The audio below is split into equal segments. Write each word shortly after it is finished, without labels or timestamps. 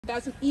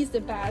Babson is the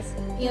best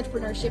in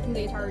entrepreneurship in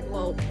the entire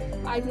globe.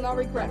 I do not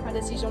regret my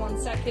decision 1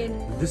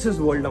 second. This is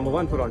world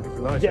 #1 for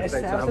entrepreneurship. Yes,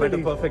 right? So I'm at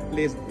the perfect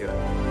place here.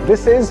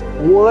 This is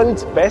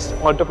world's best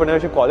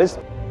entrepreneurship college.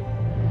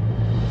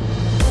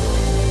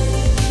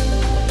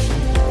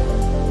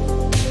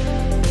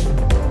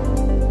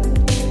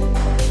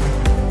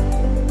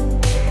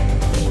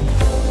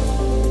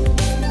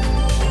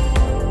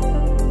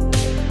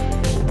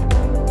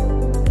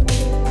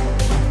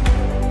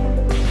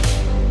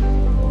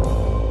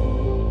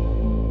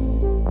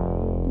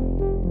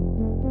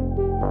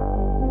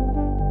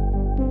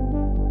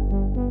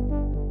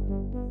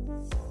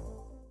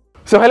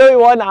 So hello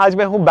everyone, आज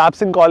मैं हूँ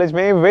Babson College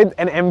में with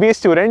an MBA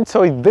student.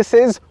 So this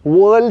is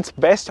world's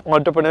best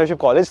entrepreneurship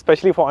college,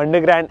 especially for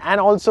undergrad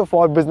and also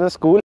for business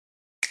school.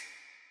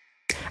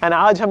 And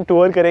आज हम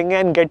tour करेंगे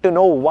and get to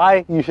know why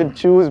you should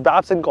choose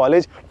Babson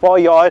College for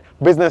your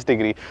business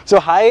degree.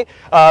 So hi,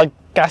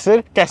 Qaiser,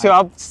 कैसे हो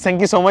आप?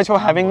 Thank you so much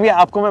for having me.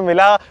 आपको मैं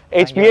मिला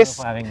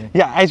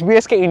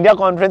HBS के India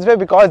conference में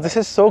because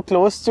this is so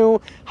close to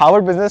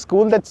Harvard Business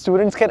School that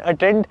students can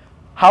attend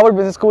Harvard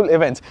Business School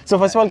events. So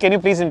first of all, can you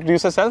please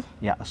introduce yourself?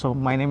 Yeah, so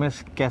my name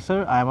is Qaiser.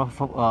 I am a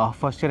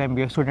first year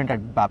MBA student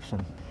at Babson.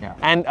 Yeah.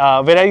 And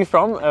where are you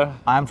from?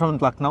 I am from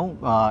Lucknow,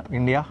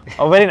 India.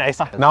 Oh, very nice.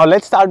 Now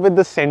let's start with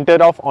the Center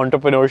of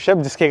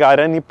Entrepreneurship, जिसके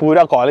कारण ये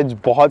पूरा college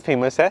बहुत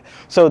famous है.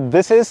 So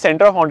this is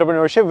Center of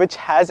Entrepreneurship, which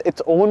has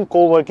its own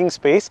co-working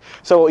space.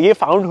 So ये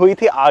found हुई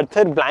थी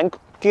Arthur Blank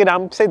के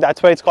नाम से.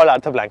 That's why it's called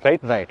Arthur Blank,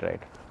 right? Right,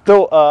 right. तो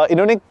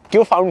इन्होंने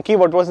क्यों found की?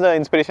 What was the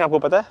inspiration? आपको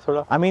पता है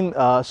थोड़ा? I mean,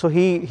 so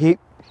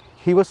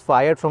he was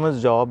fired from his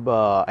job,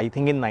 I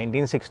think in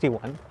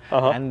 1961,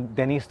 and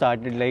then he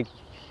started like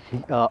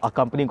a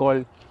company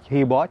called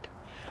WeBull,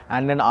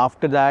 and then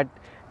after that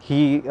he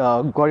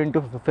got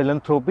into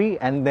philanthropy,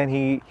 and then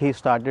he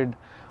started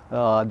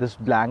this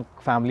Blank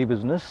family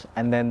business,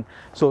 and then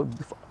so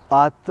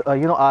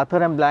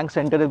Arthur and Blank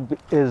Center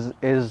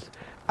is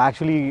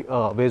actually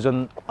based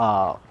on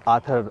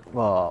Arthur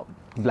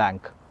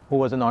Blank, who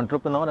was an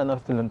entrepreneur and a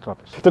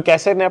philanthropist. तो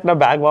कैसे ने अपना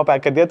bag वहाँ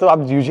pack कर दिया? तो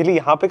आप usually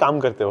यहाँ पे काम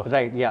करते हो?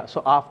 Right, yeah.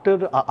 So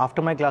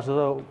after my classes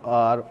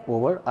are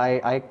over,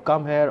 I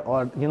come here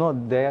or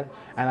there,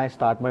 and I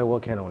start my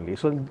work here only.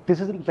 So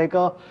this is like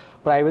a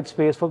private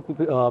space for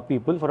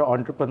people, for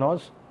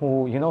entrepreneurs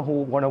who who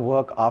want to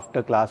work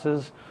after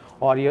classes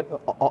or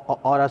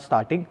are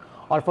starting,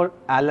 or for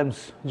alums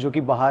जो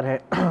कि बाहर है,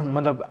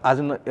 मतलब as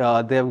in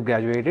they have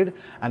graduated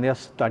and they are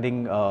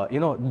studying,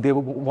 they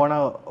want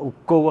a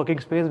co-working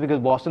space because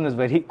Boston is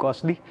very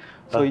costly,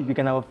 so you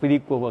can have a free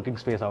co-working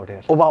space out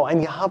here. Oh wow!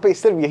 And यहाँ पे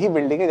सिर्फ यही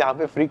building है जहाँ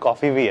पे free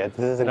coffee भी है.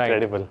 This is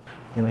incredible.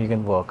 You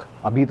can work.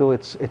 अभी तो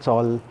it's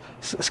all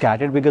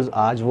scattered because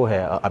आज वो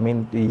है. I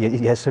mean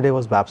yesterday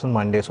was Babson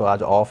Monday, so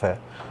आज off है.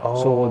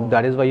 So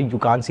that is why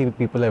you can't see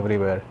people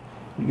everywhere.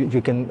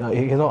 You can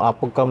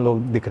आपको कम लोग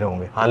दिख रहे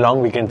होंगे. हाँ,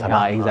 long weekend था.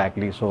 Yeah,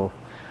 exactly. So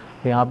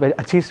यहाँ पे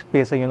अच्छी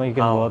space है, you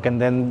can work,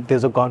 and then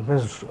there's a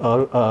conference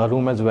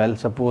room as well.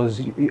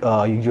 Suppose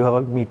you have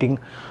a meeting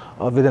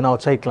with an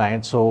outside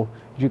client, so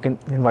you can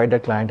invite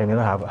that client and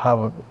have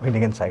a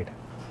meeting inside.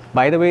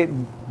 By the way,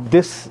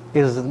 this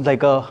is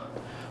like a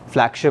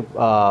flagship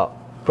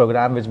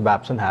program which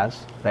Babson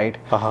has, right?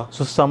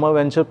 So summer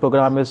venture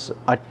program is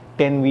a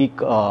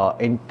 10-week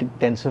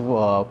intensive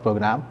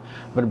program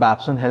where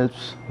Babson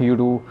helps you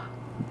to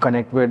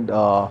connect with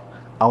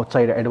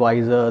outside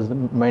advisors,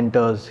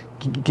 mentors,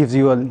 gives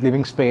you a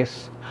living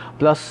space,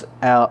 plus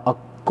a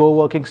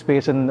co-working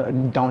space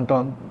in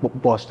downtown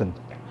Boston.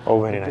 Oh,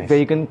 very nice. Where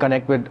you can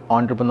connect with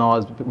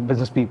entrepreneurs,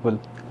 business people,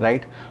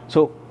 right?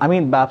 So, I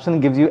mean, Babson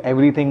gives you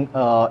everything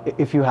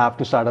if you have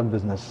to start a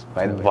business,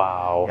 by the way.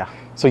 Wow. Yeah.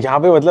 So, यहाँ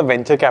पे मतलब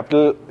venture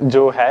capital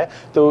जो है,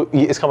 तो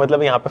इसका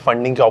मतलब यहाँ पे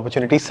funding की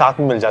opportunity साथ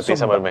में मिल जाती है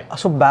समर में.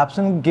 So,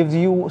 Babson gives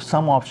you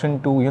some option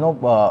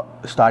to,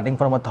 starting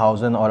from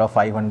 $1,000 or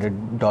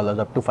 $500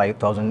 up to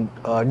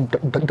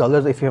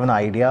 $5,000 if you have an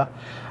idea.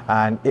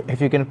 And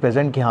if you can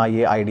present कि हाँ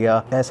ये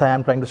idea, as I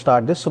am trying to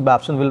start this, so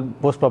Babson will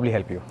most probably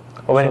help you.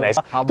 Oh, very nice.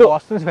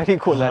 Boston is very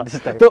cool at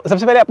this time. तो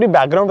सबसे पहले अपनी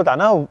background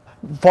बताना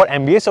for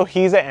MBA. So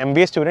he is an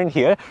MBA student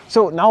here.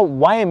 So now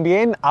why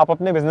MBA? आप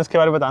अपने business के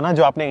बारे में बताना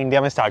जो आपने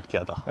इंडिया में start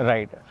किया था.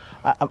 Right.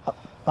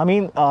 I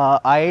mean,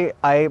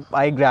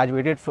 I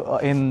graduated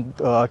in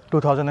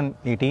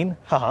 2018.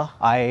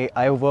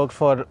 I worked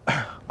for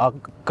a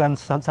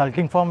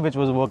consulting firm which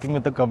was working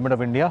with the government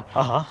of India.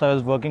 So I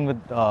was working with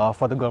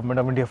for the government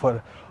of India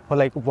for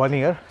like 1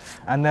 year,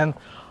 and then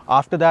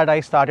after that I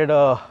started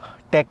a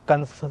tech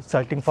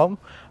consulting firm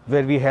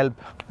where we help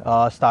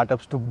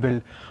startups to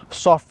build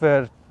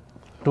software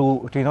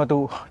to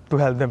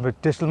help them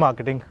with digital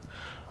marketing.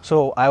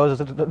 So I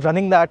was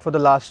running that for the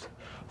last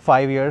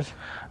 5 years,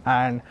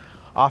 and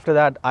after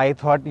that I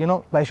thought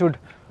I should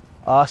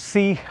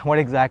see what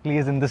exactly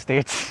is in the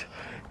States.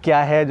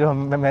 क्या है जो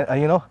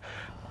हम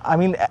I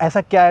mean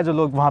ऐसा क्या है जो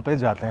लोग वहाँ पे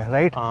जाते हैं,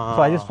 right?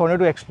 So I just wanted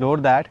to explore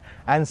that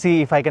and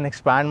see if I can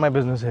expand my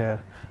business here,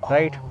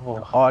 right?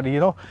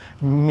 Or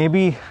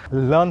maybe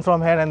learn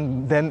from here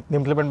and then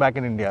implement back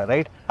in India,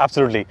 right?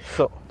 Absolutely.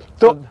 So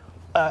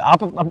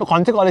आप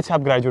कौन से college से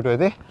आप graduate हुए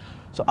थे?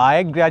 So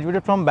I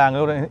graduated from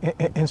Bangalore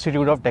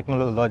Institute of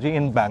Technology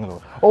in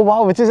Bangalore. Oh wow,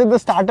 which is in the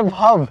startup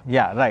hub.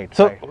 Yeah, right.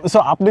 So right. so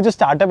आपने जो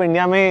startup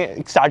India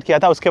में start किया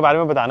था उसके बारे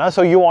में बताना.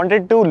 So you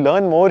wanted to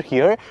learn more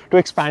here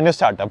to expand your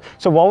startup.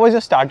 So what was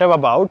your startup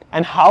about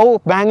and how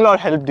Bangalore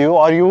helped you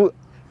or you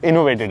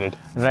innovated it?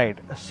 Right.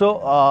 So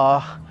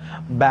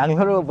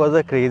Bangalore was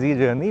a crazy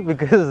journey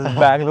because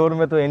Bangalore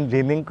में तो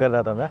engineering कर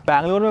रहा था मैं.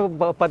 Bangalore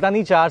में पता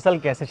नहीं 4 साल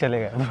कैसे चले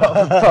गए.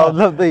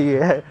 Problem तो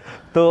ये है.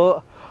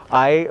 तो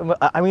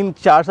I mean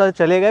 4 साल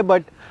चले गए,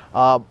 but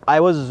I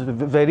was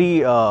very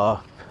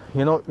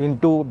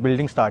into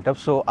building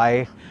startups. So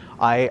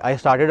I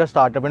started a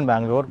startup in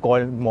Bangalore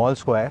called Mall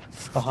Square.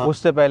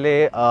 उससे पहले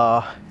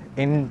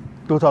in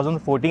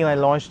 2014 I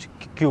launched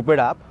Cupid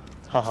app.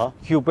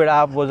 Cupid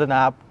app was an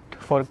app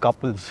for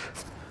couples.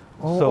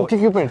 Oh, so, okay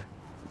Cupid.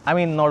 I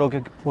mean not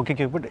okay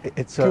Cupid.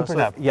 It's Cupid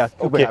app. Yeah,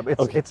 Cupid okay, app.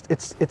 okay.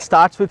 It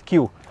starts with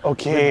Q.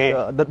 Okay.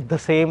 With, the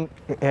same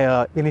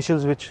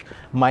initials which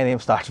my name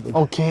starts with.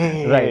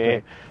 Okay.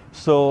 Right.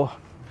 So,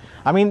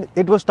 I mean,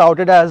 it was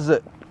touted as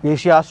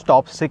Asia's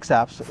top 6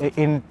 apps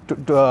in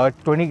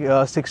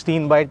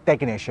 2016 by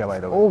Tech in Asia, by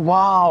the way. Oh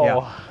wow.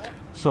 Yeah.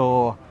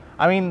 So,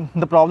 I mean,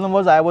 the problem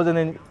was I was in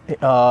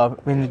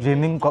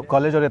engineering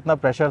college और इतना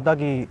pressure था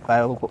कि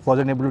I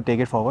wasn't able to take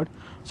it forward.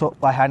 So,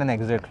 I had an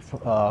exit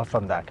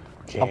from that.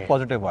 Okay. A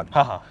positive one.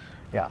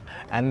 Yeah.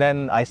 And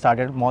then I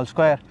started Mall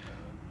Square.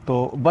 तो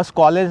बस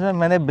college में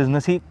मैंने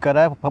business ही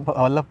करा है,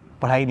 मतलब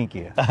पढ़ाई नहीं की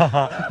है.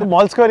 तो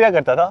मॉल स्क्वायर क्या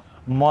करता था?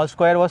 Mall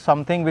square was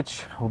something which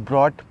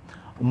brought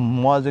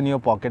malls in your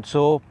pocket.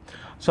 So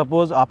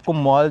suppose आपको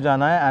मॉल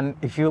जाना है and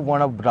if you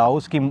want to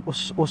browse कि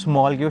उस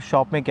मॉल की उस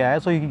शॉप में क्या है,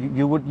 so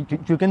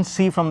you can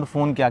see from the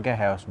phone क्या क्या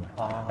है उसमें,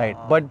 right.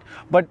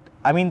 But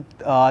I mean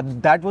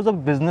that was a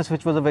business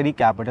which was a very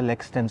capital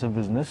extensive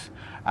business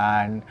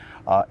and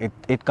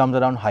it comes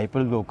around hyper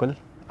local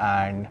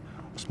and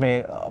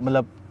उसमें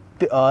मतलब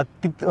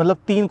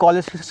 3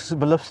 कॉलेज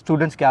मतलब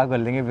स्टूडेंट्स क्या कर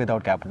लेंगे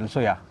विदाउट कैपिटल.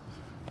 सो या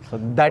so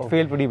that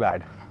failed pretty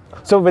bad.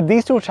 So with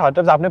these 2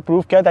 startups आपने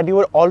prove किया that you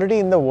were already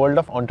in the world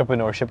of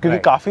entrepreneurship, क्योंकि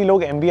काफी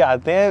लोग MBA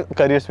आते हैं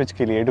career switch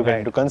के लिए to get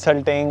into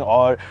consulting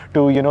or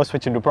to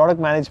switch into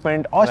product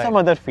management or some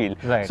other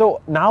field. So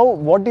now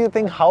what do you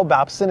think how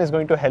Babson is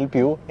going to help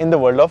you in the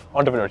world of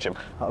entrepreneurship?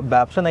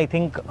 Babson, I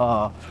think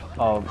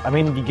I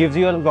mean gives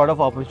you a lot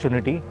of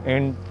opportunity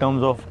in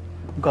terms of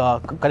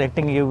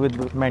connecting you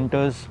with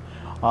mentors,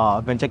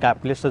 venture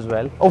capitalists as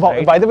well. Oh,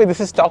 right? By the way, this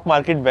is stock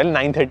market bell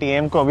 9:30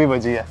 AM को अभी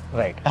बजी है.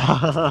 Right.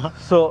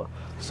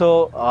 So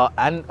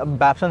and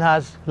Babson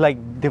has like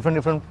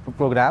different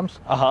programs.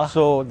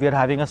 So we are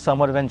having a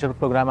summer venture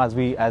program as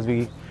we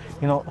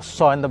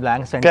saw in the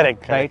blank center.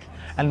 Correct. Right.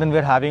 And then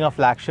we're having a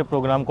flagship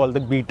program called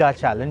the Beta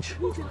Challenge.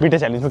 Beta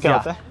Challenge में क्या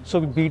होता है?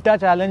 So Beta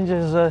Challenge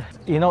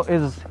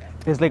is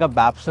is like a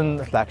Babson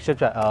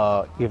flagship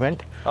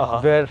event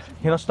where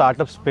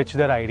startups pitch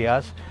their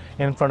ideas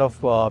in front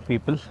of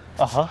people,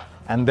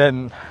 and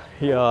then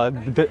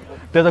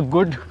there's a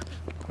good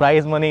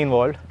prize money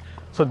involved.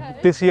 So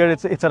this year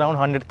it's around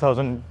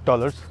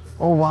 $100,000.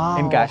 Oh wow!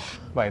 In cash,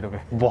 by the way.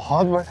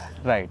 बहुत बड़ा.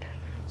 Right.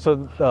 So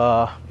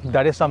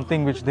that is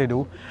something which they do,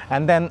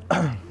 and then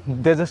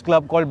there's this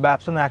club called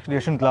Babson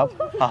Acceleration Club,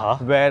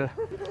 where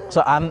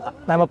so I'm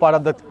a part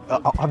of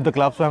the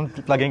club, so I'm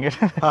plugging it.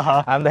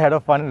 I'm the head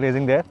of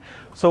fundraising there.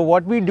 So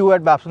what we do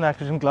at Babson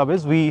Acceleration Club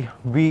is we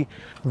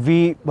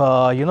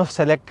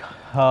select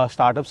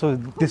startups. So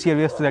this year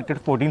we have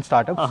selected 14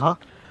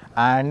 startups,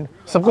 and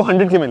सबको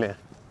 100 के मिले हैं.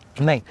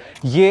 नहीं,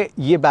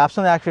 ये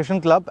Babson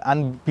Acceleration Club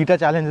and Beta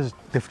Challenge is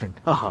different.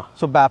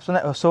 So Babson,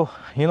 as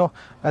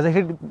I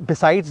said,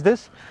 besides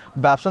this,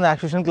 Babson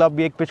Acceleration Club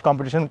भी एक pitch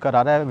competition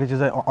करा रहा है, which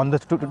is on the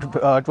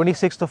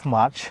 26th of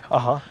March.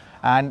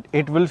 And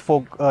it will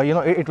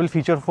it will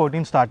feature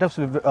 14 startups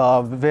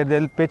where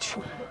they'll pitch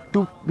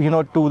to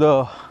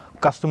the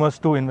customers,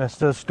 to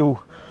investors, to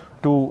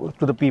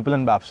the people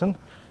in Babson.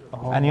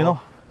 And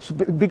so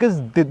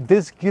because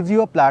this gives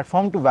you a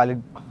platform to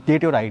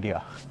validate your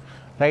idea,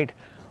 right?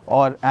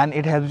 And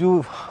it helps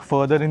you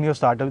further in your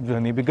startup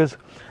journey, because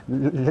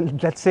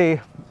let's say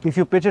if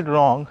you pitch it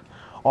wrong,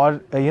 or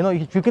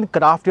you can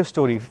craft your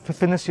story,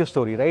 finish your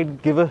story,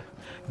 right?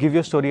 Give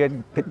your story a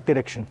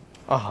direction.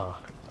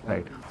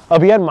 Right.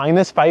 अब यार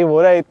 -5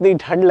 हो रहा है, इतनी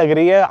ठंड लग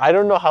रही है. I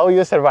don't know how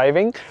you're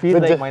surviving.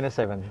 Feels like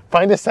 -7.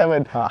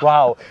 -7.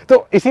 Wow.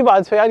 तो इसी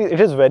बात पे यार,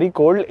 it is very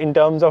cold in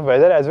terms of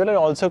weather as well and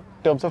also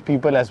in terms of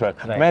people as well.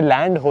 Right. मैं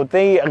लैंड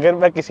होते ही अगर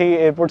मैं किसी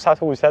एयरपोर्ट साथ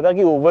पूछ रहा था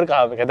कि ऊबर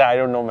कहाँ पे, कहता है I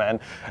don't know man.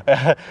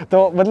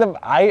 तो मतलब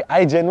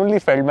I genuinely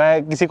felt,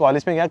 मैं किसी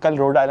कॉलेज में गया कल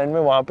रोड आइलैंड में,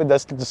 वहाँ पे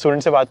 10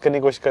 स्टूडेंट से बात करने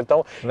की कोशिश करता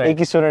हूँ, एक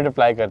ही स्टूडेंट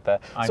रिप्लाई करता है.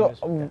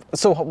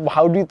 So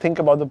how do you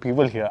think about the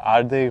people here?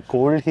 Are they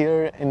cold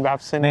here in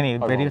Babson? नहीं,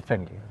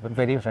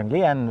 very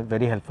friendly and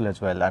very helpful as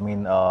well. I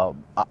mean,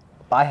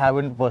 I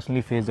haven't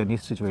personally faced any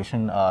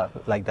situation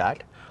like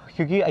that.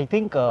 Because I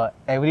think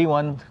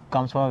everyone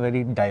comes from a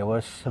very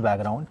diverse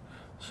background.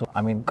 So I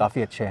mean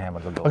काफी अच्छे हैं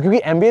मतलब लोग. और क्योंकि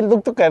MBA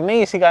लोग तो करने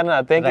ही इसी कारण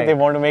आते हैं कि they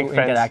want to make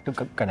friends. Interact to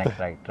connect,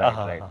 right.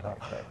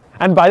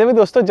 And by the way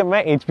दोस्तों, जब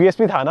मैं HBS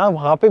में था ना,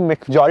 वहाँ पे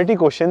majority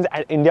questions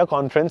eight India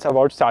conference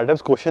about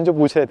startups question जो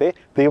पूछ रहे थे,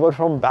 दे were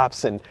from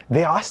Babson.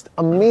 They asked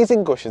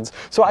amazing questions.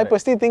 So I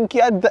personally think कि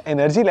यार the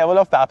energy level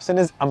of Babson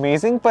is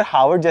amazing, पर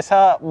हार्वर्ड जैसा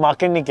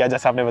मार्केट नहीं किया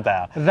जैसा आपने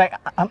बताया. Right.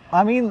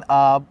 I mean,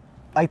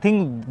 I think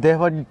they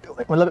were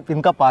मतलब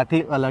इनका पाथ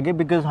ही अलग है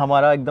because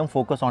हमारा एकदम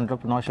focus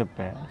entrepreneurship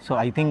पे है. So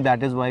I think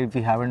that is why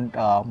we haven't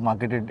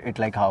marketed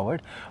it like Harvard.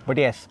 But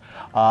yes,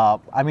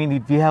 I mean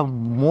we have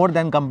more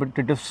than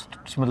competitive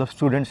मतलब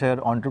students here,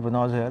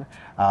 entrepreneurs here.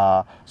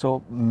 So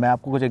मैं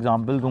आपको कुछ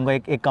example दूंगा.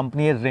 एक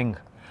company है Ring.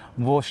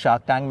 वो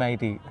शार्क टैंक में आई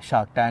थी,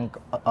 शार्क टैंक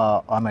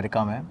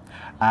अमेरिका में.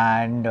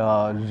 And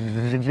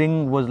ring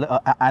was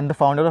and the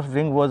founder of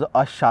ring was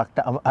a shark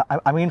tank,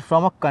 I mean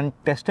from a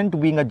contestant to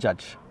being a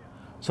जज.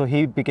 So he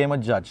became a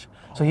judge.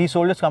 So he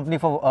sold his company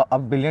for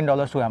 $1 billion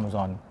to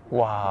Amazon.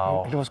 Wow.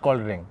 It was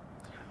called Ring,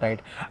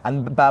 right?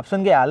 And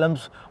Babson के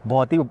alums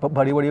बहुत ही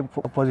बड़ी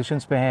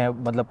positions पे हैं,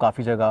 मतलब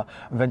काफ़ी जगह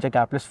venture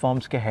capitalist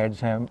firms के heads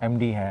हैं,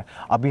 MD हैं.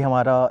 अभी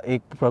हमारा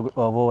एक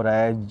वो हो रहा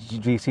है,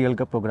 GCL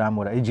का प्रोग्राम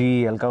हो रहा है,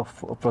 GEL का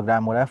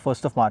प्रोग्राम हो रहा है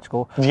 1st of March को.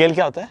 GEL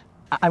क्या होता है?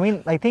 I mean,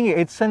 I think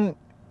it's an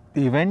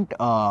event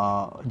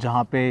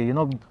जहाँ पे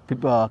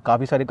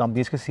काफ़ी सारे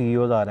कंपनीज के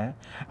CEOs आ रहे हैं.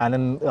 एंड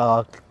देन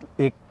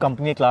एक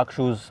कंपनी है क्लार्क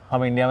शूज़,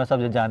 हम इंडिया में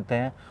सब जानते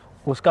हैं,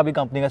 उसका भी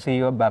कंपनी का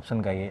CEO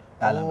Babson का ये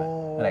एलम है,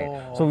 right.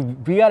 So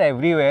we are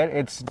everywhere.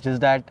 It's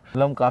just that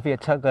हम काफ़ी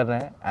अच्छा कर रहे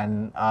हैं.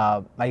 एंड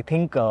आई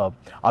थिंक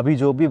अभी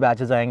जो भी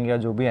बैचेस आएंगे या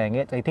जो भी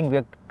आएंगे, I think we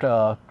are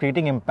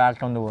creating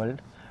impact on the world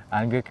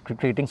and we are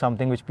creating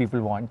something which people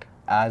want,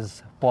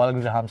 as Paul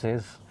Graham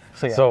says.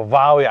 So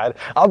wow यार,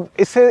 अब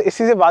इसी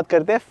से बात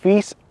करते हैं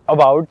फीस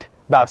अबाउट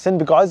Babson,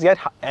 because यार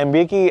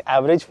MBA की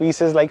average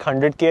fees is like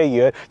 100K a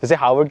year. जैसे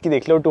हार्वर्ड की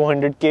देख लो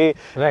 200K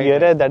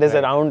ईयर है, that is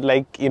around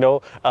like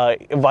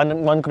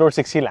 1 crore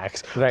 60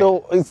 lakhs.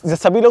 तो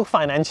सभी लोग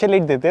फाइनेंशियल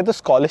एड देते हैं, तो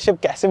स्कॉलरशिप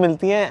कैसे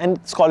मिलती है एंड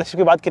स्कॉलरशिप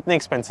के बाद कितने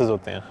एक्सपेंसेस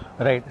होते हैं?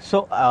 Right.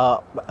 So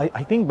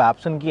I think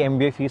Babson की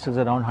MBA fees is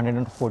around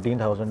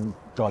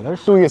 $114,000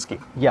 2 years की.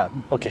 या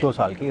 2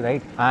 साल की,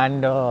 right.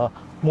 And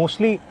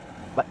mostly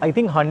I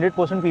think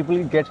 100%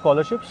 people get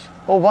scholarships.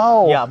 Oh wow.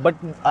 Yeah,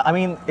 but I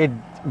mean it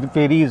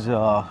varies.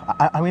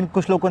 I mean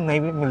कुछ लोगों को नहीं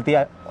भी मिलती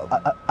है.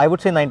 I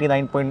would say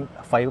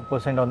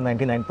 99.5% or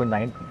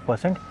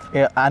 99.9%.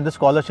 And the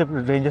scholarship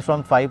ranges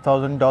from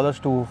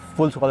 $5,000 to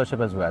full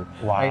scholarship as well.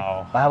 Wow. Right?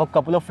 I have a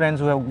couple of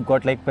friends who have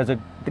got like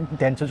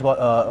presidential,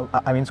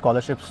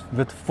 scholarships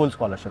with full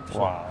scholarships.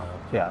 Wow.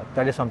 So, yeah,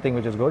 that is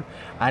something which is good.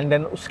 And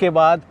then उसके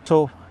बाद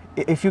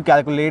if you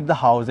calculate the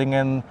housing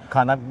and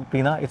khana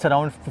pina, it's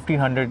around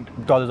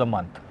 $1,500 a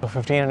month. So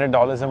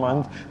 $1,500 a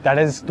month,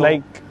 that is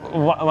like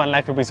 1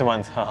 lakh rupees a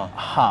month.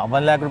 हाँ,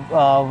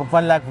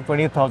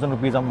 1,20,000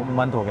 rupees a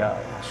month हो गया.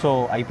 So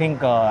I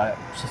think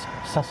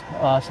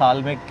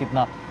साल में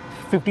कितना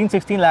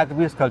 15-16 lakh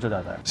rupees खर्च हो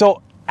जाता है. So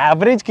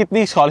average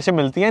कितनी scholarship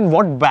मिलती है and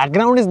what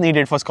background is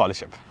needed for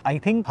scholarship? I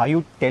think how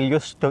you tell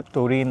your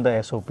story in the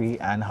SOP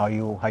and how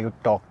you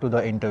talk to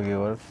the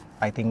interviewer,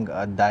 I think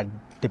that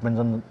depends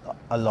on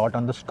a lot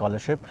on the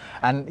scholarship.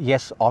 And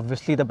yes,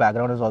 obviously the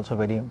background is also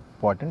very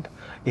important.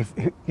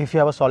 If you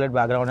have a solid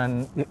background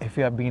and if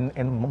you have been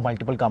in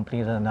multiple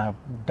companies and have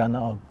done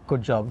a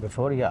good job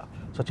before,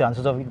 so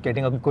chances of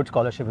getting a good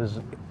scholarship is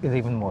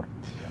even more.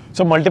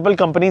 So multiple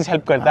companies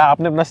help करता है.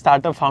 आपने अपना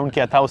startup found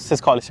किया था, उससे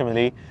scholarship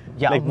milli.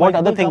 Yeah, like what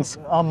other things?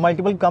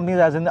 Multiple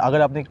companies, as in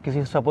अगर आपने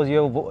किसी, suppose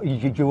you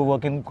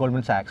work in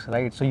Goldman Sachs,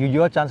 right? So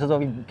your chances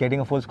of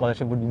getting a full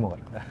scholarship would be more.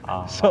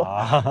 So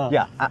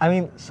yeah, I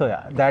mean, so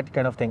yeah, that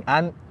kind of thing.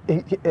 And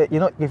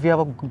if you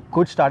have a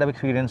good startup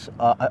experience,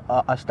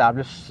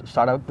 established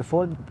startup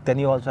before, then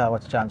you also have a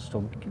chance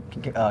to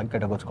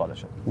get a good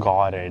scholarship.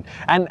 Got it.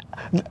 And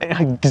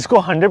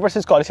जिसको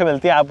 100% scholarship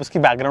मिलती है, आप उसकी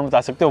background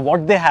बता सकते हो.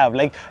 What they have,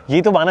 like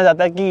ये तो माना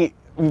जाता है कि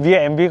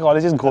ये MBA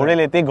colleges घोड़े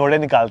लेते हैं, घोड़े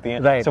निकालती हैं.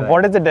 Right. So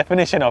what is the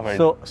definition of it?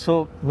 So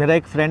मेरा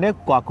एक friend है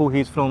Kwaku,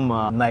 he's from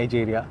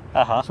Nigeria.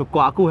 So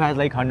Kwaku has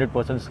like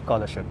 100%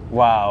 scholarship.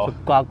 Wow. So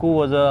Kwaku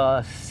was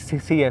a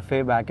CFA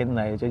back in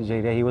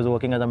Nigeria. He was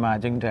working as a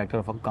managing director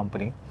of a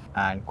company,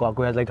 and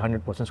Kwaku has like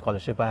 100%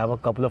 scholarship. I have a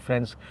couple of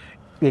friends.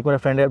 एक मेरा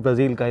friend है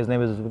Brazil का, his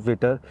name is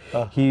Vitor.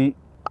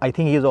 I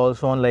think he is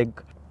also on like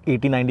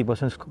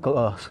 80-90%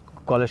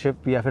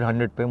 scholarship या फिर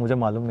 100 पे, मुझे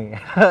मालूम नहीं है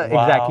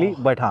exactly,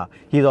 but हाँ,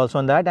 he is also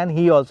on that. And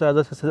he also has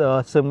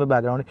a similar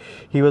background.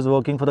 He was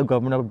working for the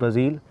government of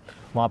Brazil.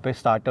 वहाँ पे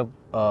startup,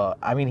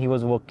 I mean he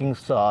was working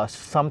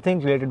something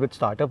related with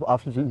startup,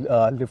 of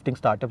lifting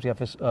startups या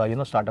फिर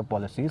startup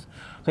policies.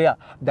 So yeah,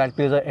 that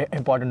plays an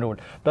important role.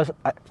 Plus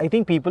I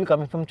think people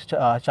coming from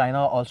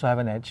China also have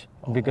an edge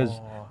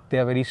because they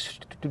are very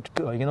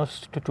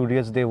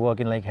studious. They work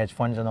in like hedge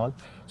funds and all.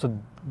 So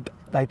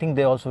I think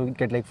they also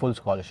get like full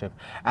scholarship.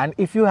 And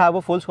if you have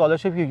a full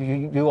scholarship,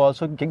 you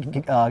also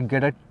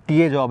get a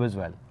TA job as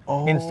well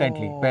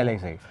instantly. पहले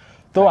से.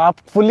 तो आप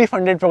fully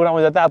funded program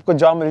हो जाता है, आपको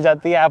job मिल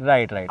जाती है, आप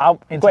right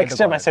आपको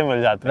extra पैसे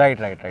मिल जाते हैं.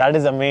 Right. That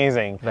is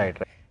amazing. Right.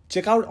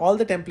 Check out all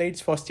the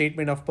templates for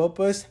statement of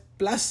purpose,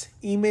 plus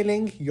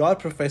emailing your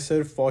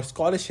professor for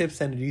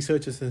scholarships and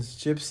research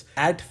assistantships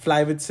at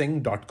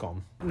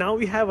flywithsing.com. Now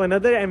we have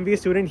another MBA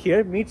student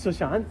here. Meet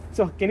Sushant.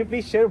 So can you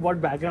please share what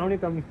background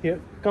you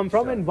come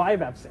from and why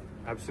Babson?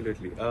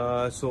 Absolutely.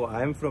 So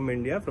I'm from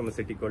India, from a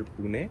city called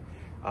Pune.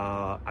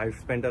 I've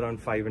spent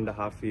around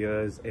 5.5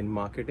 years in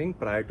marketing.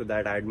 Prior to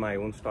that, I had my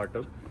own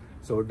startup.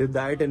 So did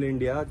that in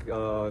India,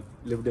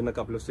 lived in a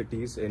couple of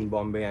cities in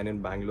Bombay and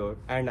in Bangalore,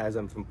 and as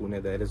I'm from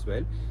Pune there as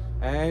well.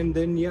 And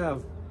then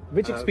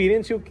which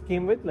experience you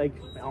came with, like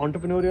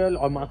entrepreneurial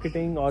or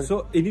marketing or?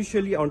 So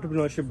initially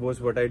entrepreneurship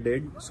was what I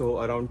did.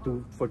 So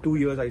for 2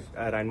 years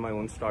I ran my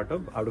own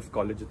startup out of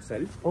college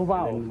itself. Oh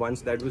wow. And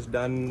once that was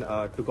done,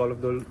 took all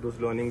of those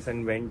learnings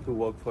and went to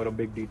work for a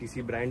big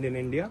DTC brand in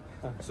India.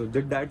 So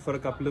did that for a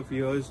couple of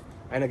years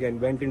and again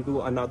went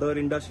into another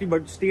industry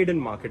but stayed in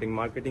marketing.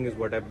 Marketing is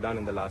what I've done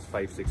in the last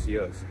 5-6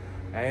 years.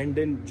 And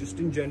then just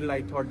in general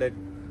I thought that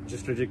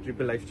just trajectory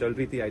pe life chal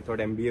rahi thi, I thought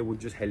MBA would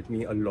just help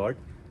me a lot.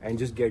 And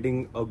just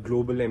getting a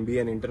global MBA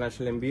and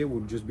international MBA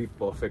would just be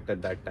perfect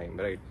at that time,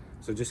 right?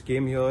 So just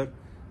came here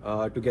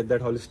to get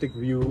that holistic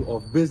view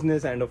of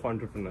business and of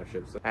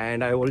entrepreneurship.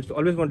 And I always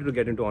wanted to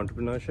get into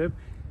entrepreneurship,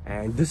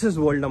 and this is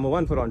world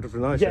 #1 for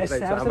entrepreneurship, yes,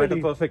 right? So I'm at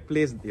a perfect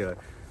place here.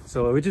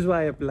 So which is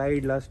why I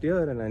applied last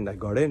year and I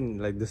got in.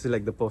 Like this is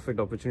like the perfect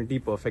opportunity,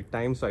 perfect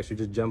time, so I should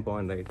just jump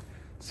on, right?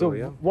 So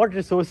yeah. What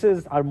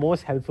resources are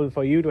most helpful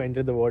for you to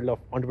enter the world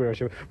of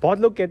entrepreneurship? बहुत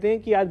लोग कहते हैं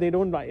कि यार they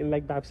don't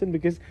like Babson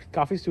because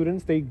काफी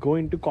students they go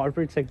into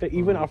corporate sector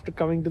even after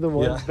coming to the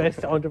world's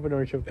best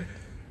entrepreneurship.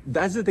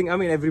 That's the thing. I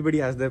mean, everybody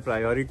has their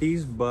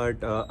priorities,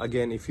 but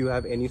again, if you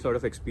have any sort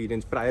of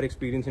prior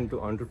experience into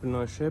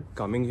entrepreneurship,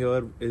 coming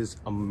here is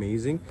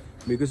amazing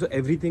because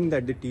everything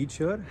that they teach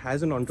here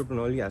has an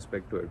entrepreneurial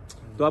aspect to it.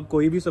 तो आप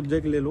कोई भी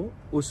subject ले लो,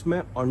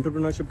 उसमें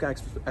entrepreneurship का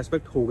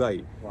aspect होगा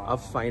ही. आप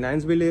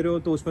finance भी ले रहे हो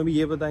तो उसमें भी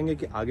ये बताएंगे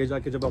कि आगे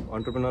जाके जब आप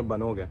entrepreneur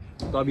बनोगे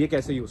तो आप ये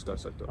कैसे यूज कर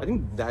सकते हो. I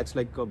think that's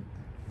like a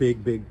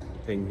big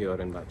thing here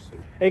in Babson.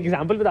 एक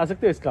एग्जांपल बता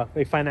सकते हो इसका,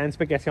 एक फाइनेंस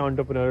पे कैसे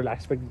एंटरप्रेन्योरल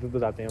एस्पेक्ट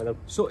बताते हैं मतलब?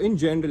 So in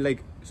general,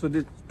 like, so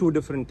there's two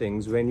different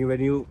things. When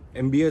you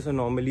MBAs are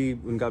normally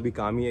उनका भी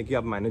काम ही है कि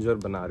आप मैनेजर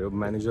बना रहे हो,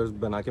 मैनेजर्स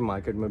बना के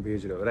मार्केट में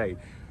भेज रहे हो, right?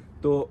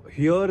 So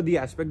here the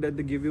aspect that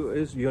they give you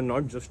is you're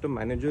not just a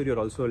manager, you're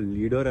also a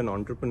leader and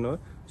entrepreneur.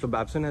 So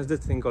Babson has this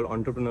thing called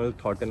entrepreneurial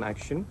thought and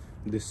action.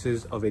 This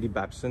is a very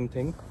Babson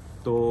thing.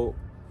 So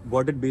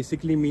what it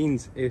basically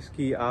means is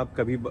कि आप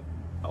कभी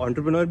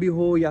entrepreneur bhi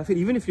ho, ya fir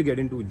even if you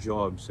get into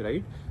jobs,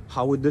 right?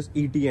 How would this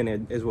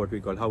ETN is what we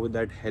call, how would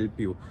that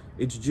help you?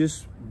 It's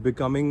just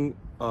becoming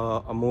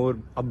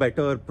a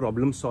better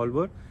problem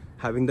solver,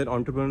 having that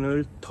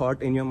entrepreneurial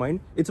thought in your mind.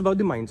 It's about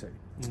the mindset.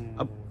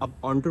 अब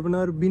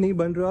entrepreneur भी नहीं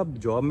बन रहे हो, आप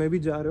job में भी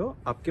जा रहे हो,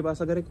 आपके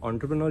पास अगर एक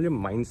entrepreneurial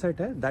mindset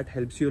है, that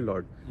helps you a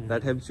lot.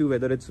 That helps you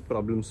whether it's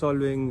problem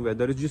solving,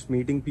 whether it's just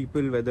meeting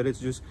people, whether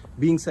it's just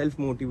being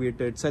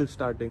self-motivated,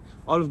 self-starting,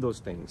 all of those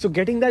things. So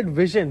getting that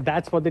vision,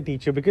 that's what they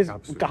teach you, because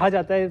कहा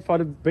जाता है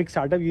for a big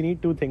startup you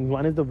need two things.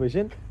 One is the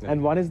vision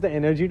and one is the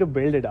energy to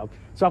build it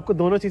up. So आपको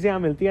दोनों चीजें यहाँ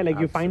मिलती है,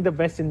 like you find the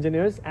best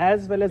engineers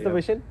as well as the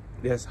vision.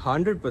 Yes,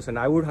 100%.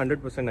 I would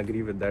 100%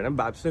 agree with that. And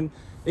Babson,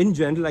 in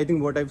general, I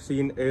think what I've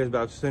seen is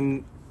Babson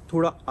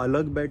थोड़ा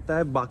अलग बैठता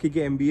है. बाकी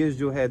के MBAs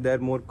जो है,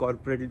 they're more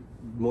corporate,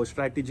 more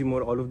strategy,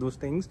 more all of those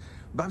things.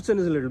 Babson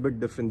is a little bit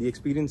different. The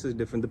experience is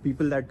different. The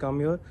people that come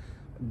here,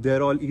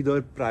 they're all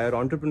either prior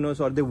entrepreneurs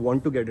or they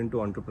want to get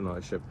into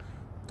entrepreneurship.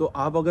 तो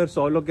आप अगर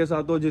 100 लोग के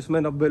साथ हो जिसमें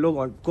 90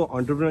 लोग को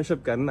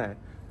entrepreneurship करना है,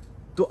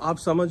 तो आप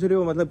समझ रहे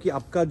हो मतलब कि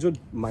आपका जो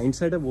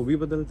mindset है वो भी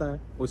बदलता है.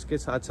 उसके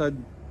साथ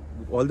साथ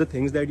all the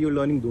things that you're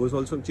learning, those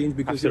also change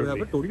because you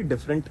have a totally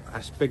different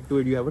aspect to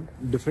it. You have a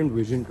different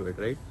vision to it,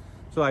 right?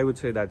 So I would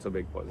say that's a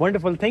big positive.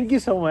 Wonderful. Thank you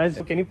so much.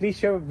 Can you please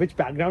share which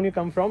background you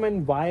come from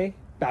and why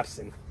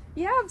Babson?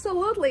 Yeah,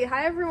 absolutely.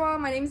 Hi,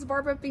 everyone. My name is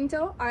Barbara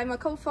Pinto. I'm a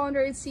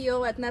co-founder and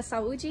CEO at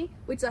Saúde,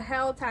 which is a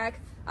health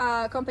tech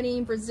company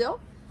in Brazil.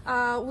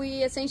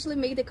 We essentially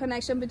make the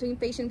connection between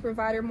patient and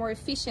provider more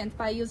efficient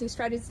by using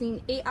strategies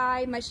in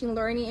AI, machine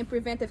learning, and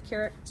preventive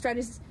care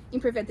strategies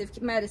in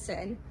preventive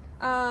medicine.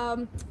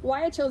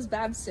 Why I chose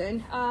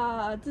Babson?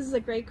 This is a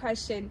great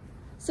question.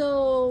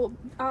 So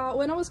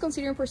when I was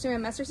considering pursuing a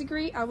master's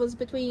degree, I was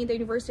between the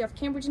University of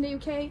Cambridge in the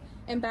UK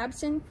and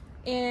Babson.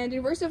 And the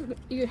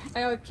University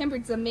of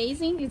Cambridge is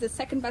amazing. It's the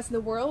second best in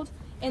the world.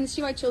 And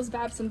still I chose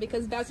Babson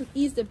because Babson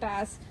is the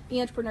best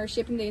in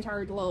entrepreneurship in the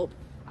entire globe.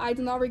 I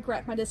do not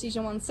regret my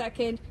decision 1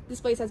 second.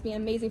 This place has been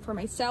amazing for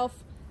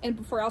myself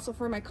and also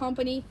for my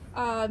company.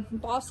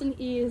 Boston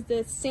is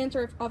the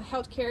center of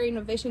healthcare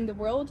innovation in the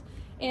world.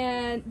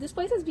 And this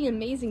place has been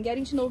amazing,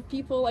 getting to know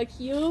people like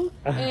you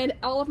and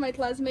all of my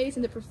classmates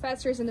and the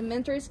professors and the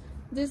mentors.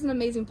 This is an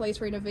amazing place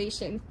for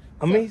innovation.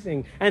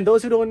 Amazing. And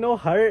those who don't know,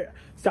 her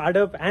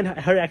startup and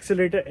her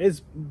accelerator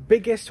is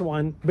biggest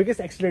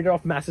accelerator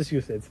of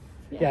Massachusetts.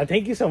 Yeah,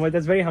 thank you so much.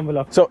 That's very humble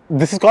of you. So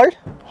this is called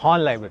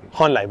Horn Library.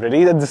 Horn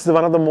Library. This is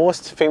one of the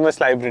most famous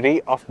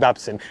library of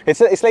Babson.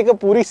 It's like a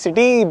puri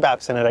city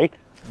Babson, right?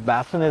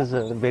 Babson is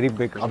very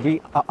big.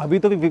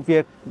 Abhi to we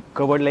have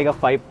covered like a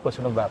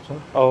 5% of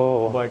Babson.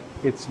 Oh. But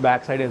it's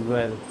backside as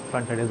well,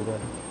 front side as well.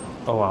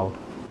 Oh wow.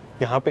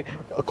 यहाँ पे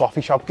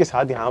coffee shop के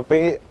साथ यहाँ पे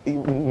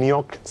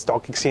New York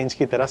stock exchange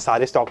की तरह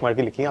सारे stock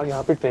market लिखे हैं और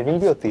यहाँ पे ट्रेडिंग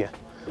भी होती है.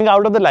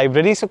 Out of the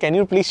library, so can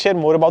you please share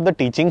more about the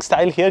teaching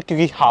style here?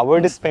 क्योंकि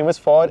Harvard is famous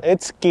for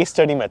its case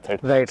study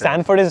method. Right.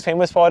 Stanford is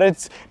famous for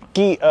its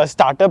key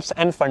startups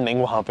and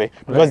funding वहाँ पे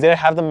because they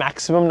have the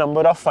maximum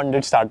number of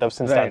funded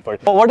startups in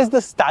Stanford. So what is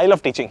the style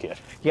of teaching here?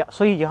 Yeah,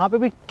 so यहाँ पे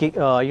भी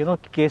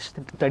case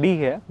study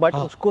है, but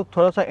उसको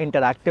थोड़ा सा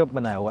interactive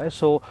बनाया हुआ है.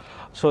 So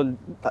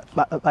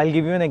I'll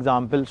give you an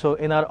example. So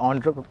in our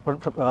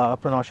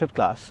entrepreneurship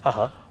class,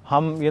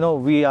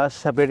 we are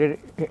separated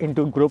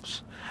into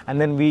groups,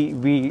 and then we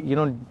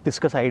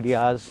discuss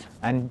ideas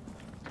and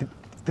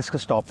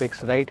discuss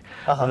topics, right?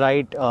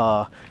 Right?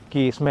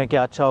 कि इसमें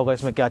क्या अच्छा होगा,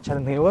 इसमें क्या अच्छा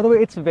नहीं होगा. So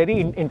it's very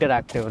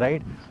interactive,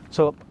 right?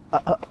 So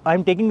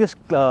I'm taking this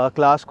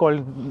class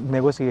called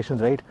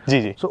negotiations, right?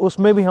 Ji. So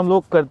उसमें भी हम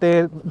लोग करते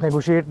हैं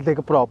negotiate like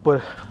a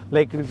proper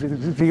like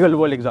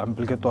real world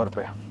example के तौर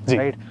पे,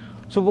 right?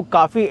 So वो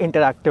काफ़ी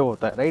इंटरैक्टिव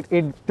होता है, राइट?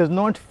 इट डज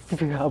नॉट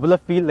मतलब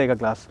फील लाइक अ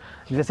क्लास.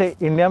 जैसे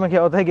इंडिया में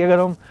क्या होता है कि अगर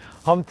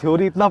हम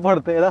थ्योरी इतना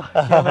पढ़ते हैं ना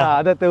कि हमें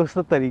आदत है उस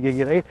तरीके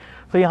की, राइट?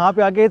 तो यहाँ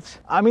पे आके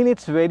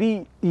it's very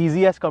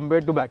easy as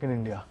compare to back in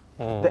India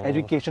the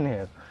education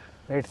here,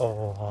 right?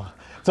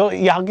 तो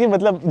यहाँ की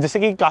मतलब जैसे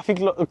कि काफ़ी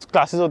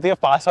क्लासेस होती है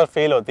पास और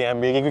फेल होती हैं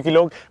MBA की, क्योंकि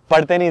लोग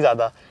पढ़ते नहीं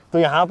ज़्यादा. तो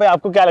यहाँ पे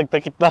आपको क्या लगता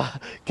है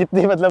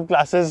कितनी मतलब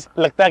क्लासेस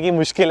लगता है कि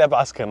मुश्किल है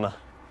पास करना?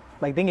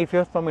 I think if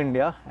you're from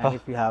India and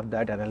if you have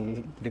that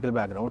analytical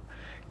background,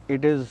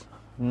 it is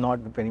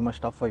not very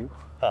much tough for you.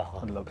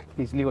 मतलब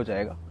easily हो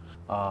जाएगा.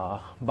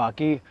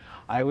 बाकी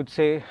I would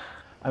say,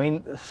 I mean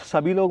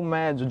सभी लोग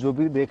मैं जो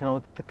भी देख रहा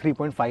हूँ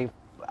 3.5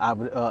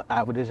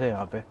 average है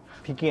यहाँ पे,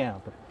 ठीक ही है यहाँ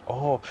पे.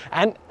 Oh,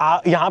 and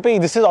यहाँ पे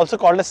this is also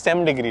called a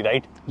STEM degree,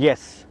 right?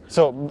 Yes.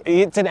 So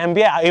it's an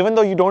MBA, even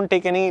though you don't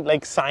take any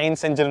like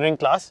science engineering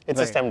class, it's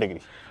a STEM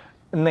degree.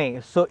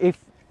 नहीं, so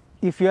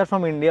if you are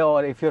from India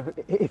or if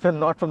you're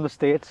not from the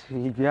States,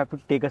 you have to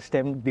take a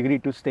STEM degree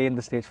to stay in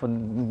the States for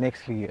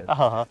next 3 years.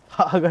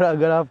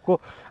 अगर आपको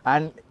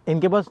and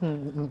इनके पास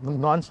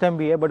non STEM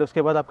भी है, but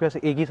उसके बाद आपके पास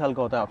एक ही साल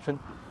का होता है option.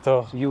 So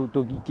you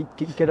to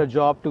get a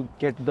job to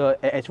get the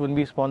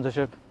H1B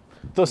sponsorship.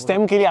 तो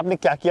STEM के लिए आपने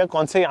क्या किया?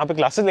 कौन से यहाँ पे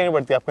क्लासेस लेनी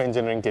पड़ती है आपको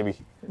इंजीनियरिंग के भी?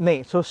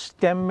 नहीं, so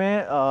STEM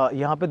में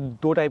यहाँ पे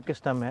 2 टाइप के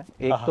STEM है.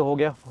 एक तो हो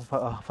गया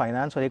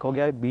फाइनेंस और एक हो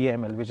गया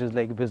BML, which is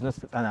like business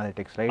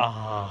analytics, right?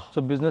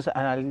 So business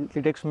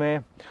analytics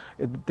में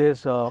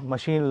there's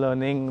machine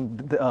learning,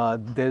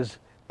 there's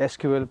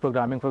SQL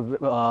programming for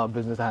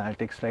business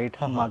analytics,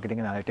 right? Marketing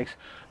analytics.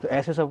 तो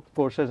ऐसे सब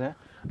courses हैं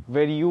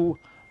where you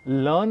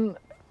learn.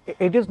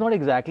 It is not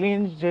exactly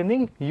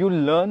engineering. You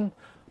learn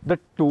the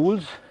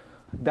tools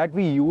that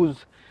we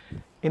use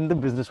in the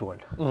business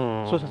world.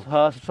 So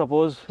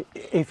suppose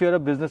if you're a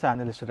business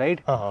analyst,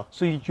 right?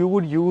 So you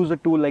would use a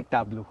tool like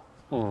Tableau,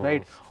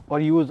 right? Or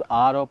use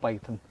R or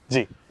Python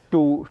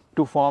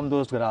to form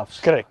those graphs.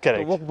 Correct.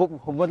 So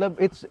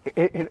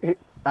मतलब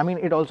I mean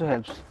it also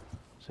helps.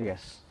 So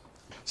yes.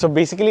 So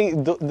basically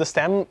the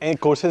STEM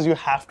courses you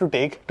have to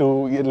take to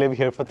live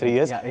here for 3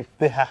 years.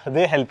 Yeah,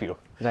 they help you.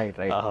 Right.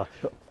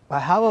 So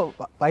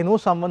I know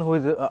someone who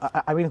is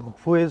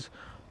who is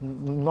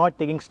not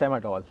taking STEM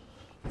at all.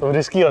 तो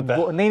risky होता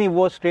है? नहीं,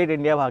 वो straight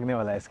India भागने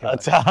वाला है इसके बाद.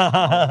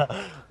 अच्छा.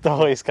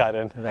 तो इस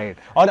कारण. राइट.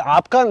 और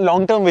आपका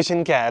लॉन्ग टर्म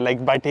विजन क्या है?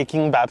 Like by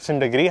taking बैब्सन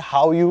degree,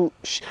 how you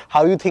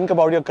think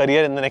about your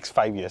career in the next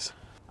 5 years?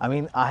 I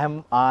mean,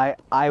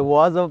 I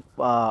was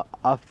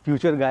a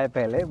future guy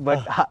पहले,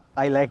 but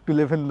I like to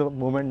live in the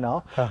moment now.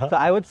 So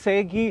I would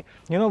say कि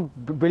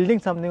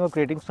building something or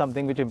creating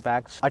something which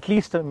impacts at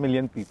least 1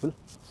 million people.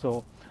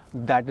 So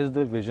that is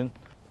the vision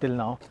till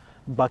now.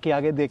 बाकी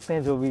आगे देखते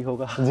हैं जो भी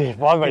होगा. जी,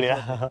 बहुत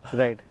बढ़िया.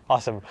 राइट.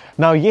 ऑसम.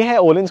 नाउ ये है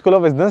ओलिन स्कूल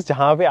ऑफ बिजनेस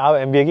जहाँ पे आप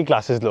MBA की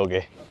क्लासेस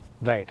लोगे.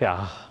 Right.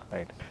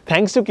 Right.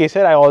 Thanks to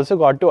Kesar I also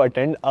got to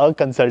attend a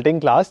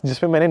consulting class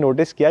जिसमें मैंने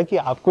नोटिस किया कि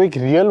आपको एक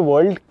रियल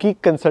वर्ल्ड की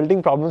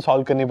कंसल्टिंग प्रॉब्लम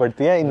सॉल्व करनी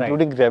पड़ती है,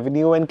 इंक्लूडिंग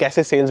रेवेन्यू एंड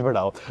कैसे सेल्स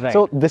बढ़ाओ.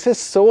 So this is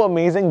so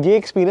amazing. ये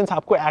एक्सपीरियंस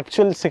आपको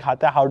एक्चुअल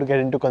सिखाता है how to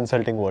get into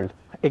consulting world.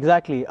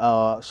 Exactly.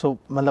 So,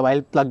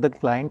 I'll plug the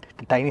client,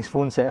 Tiny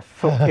Spoon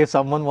Chef. If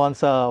someone wants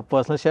a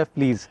personal chef,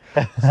 please.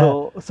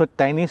 So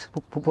Tiny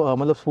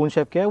Spoon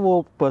Chef क्या है? वो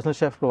personal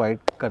chef provide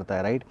करता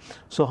है, right?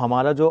 So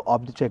हमारा जो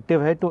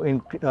objective है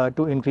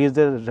to increase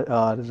the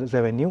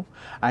revenue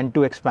and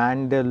to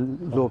expand the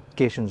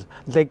locations.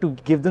 It's like to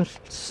give them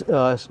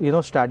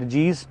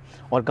strategies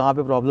और कहाँ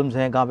पे problems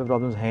हैं, कहाँ पे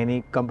problems हैं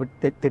नहीं,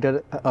 competitor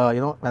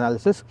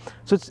analysis.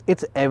 So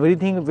it's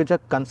everything which a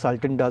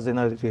consultant does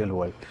in a real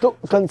world. तो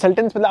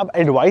consultants मतलब आप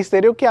एडवाइस दे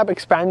रहे हो कि आप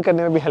एक्सपैंड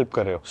करने में भी हेल्प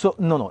कर रहे हो? So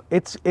no,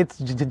 it's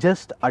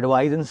just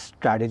advice and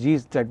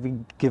strategies that we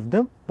give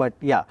them, but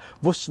yeah,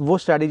 वो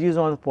strategies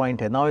on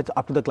point है. Now it's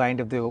up to the client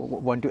if they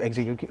want to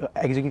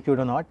execute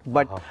or not.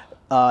 But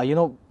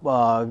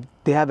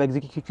they have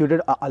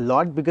executed a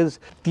lot because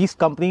these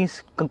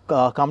companies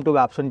come to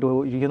Babson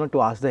to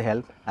to ask the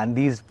help, and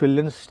these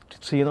brilliant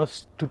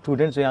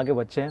students जो यहाँ के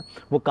बच्चे हैं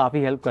वो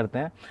काफ़ी help करते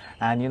हैं,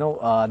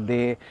 and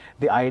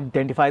they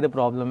identify the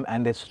problem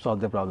and they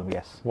solve the problem.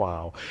 Yes.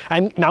 Wow.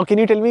 And now can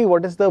you tell me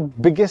what is the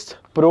biggest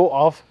pro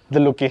of the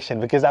location?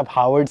 Because आप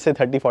Harvard से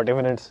 30-40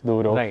 minutes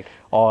दूर हो, right,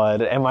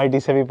 और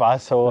MIT से भी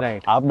पास हो,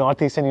 right, आप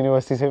North Eastern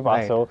University से भी पास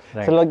right, हो,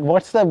 right. So like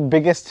what's the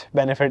biggest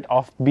benefit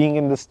of being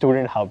in the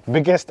student hub,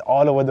 biggest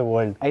all over the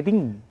world? I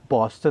think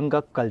Boston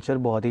का culture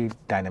बहुत ही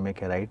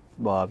dynamic है, right?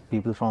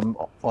 People from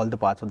all the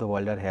parts of the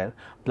world are here.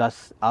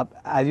 Plus,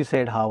 as you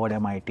said, Harvard,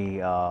 MIT,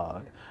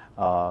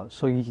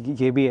 so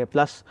ये भी है.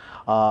 Plus,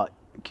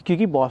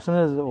 क्योंकि Boston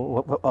is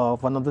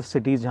one of the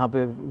cities जहाँ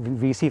पे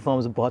VC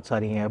firms बहुत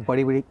सारी हैं,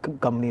 बड़ी-बड़ी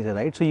companies हैं,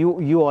 right? So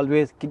you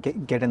always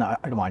get an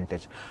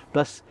advantage.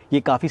 Plus, ये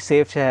काफ़ी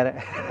safe शहर है.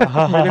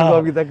 मेरे को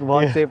अभी तक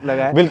बहुत safe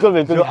लगा है. बिल्कुल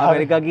बिल्कुल. जो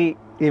अमेरिका की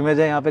इमेज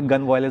है यहाँ पे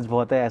गन वायलेंस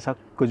बहुत है, ऐसा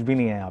कुछ भी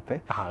नहीं है यहाँ पे.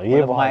 हाँ,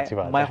 ये बहुत अच्छी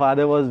बात है. My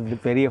father was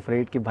very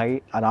afraid कि भाई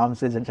आराम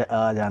से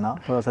जाना,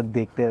 थोड़ा सा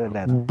देखते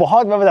रहना.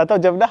 बहुत मैं बताता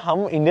हूँ, जब ना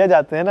हम इंडिया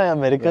जाते हैं ना,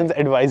 अमेरिकन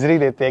एडवाइजरी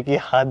देते हैं कि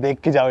हाँ देख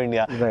के जाओ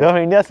इंडिया. जब हम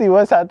इंडिया से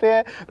यूएस आते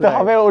हैं तो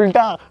हमें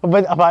उल्टा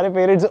हमारे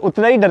पेरेंट्स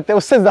उतना ही डरते हैं,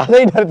 उससे ज्यादा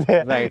ही डरते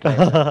हैं. राइट.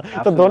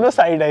 तो दोनों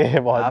साइड है ये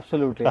बहुत.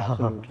 Absolutely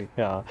absolutely.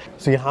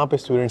 सो यहाँ पे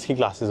स्टूडेंट्स की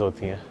क्लासेस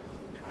होती हैं,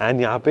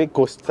 एंड यहाँ पे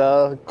Costa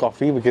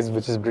coffee which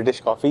is British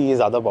coffee, ये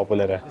ज़्यादा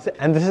पॉपुलर है.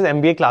 And this is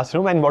MBA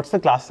classroom. And what's the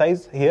class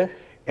size here?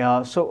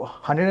 सो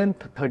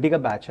 130 का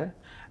बैच है,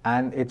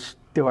 एंड इट्स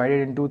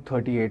डिवाइडेड इनटू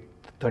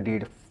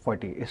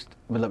 38-40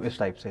 मतलब इस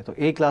टाइप से. तो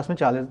एक क्लास में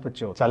 40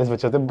 बच्चे होते हैं. 40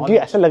 बच्चे होते हैं, क्योंकि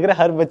ऐसा लग रहा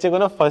है हर बच्चे को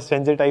ना फर्स्ट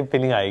बेंचर टाइप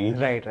फीलिंग आएगी.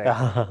 Right right.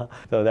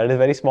 So that is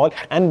very small,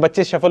 and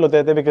बच्चे शफल होते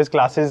रहते हैं बिकॉज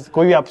क्लासेस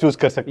कोई भी आप चूज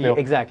कर सकते हो.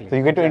 Exactly. So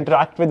you get to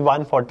interact with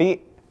 140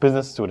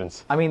 business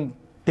students. I mean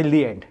till the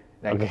end.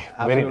 Okay,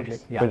 very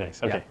nice, very nice.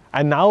 Okay,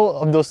 and now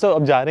दोस्तों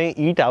अब जा रहे हैं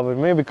E Tower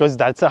में, because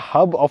that's a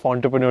hub of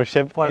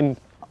entrepreneurship for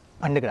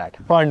undergrad.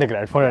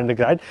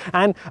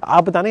 And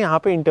आप बताना यहाँ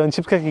पे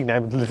इंटर्नशिप का क्या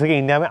है? जैसे कि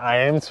इंडिया में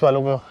IIMs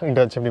वालों को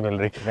इंटर्नशिप नहीं मिल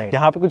रही,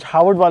 यहाँ पे कुछ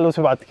हार्वर्ड वालों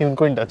से बात की,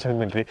 उनको इंटर्नशिप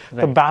मिल रही.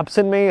 तो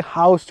बैब्सन में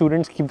how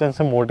students keep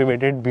themselves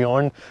motivated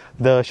beyond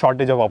the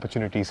shortage of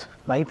opportunities?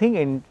 I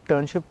think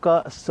internship का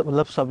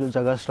मतलब सब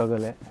जगह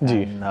स्ट्रगल है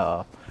जी.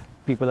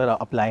 People are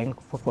applying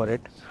for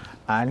it.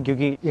 And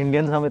क्योंकि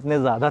इंडियंस हम इतने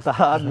ज़्यादा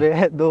तादाद में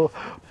है तो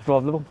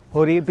प्रॉब्लम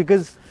हो रही है,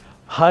 बिकॉज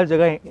हर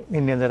जगह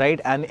इंडियंस है,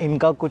 राइट. एंड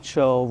इनका कुछ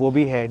वो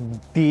भी है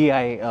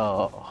DEI,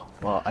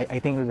 I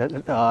think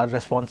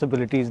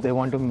responsibilities, they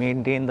want to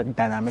maintain the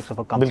dynamics of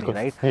a company,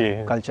 right?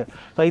 Culture.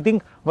 So I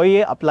think वही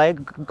ये अप्लाई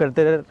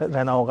करते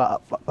रहना होगा.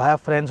 I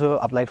have friends who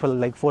applied for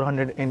like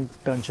 400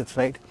 internships,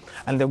 right?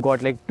 And they've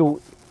got like 2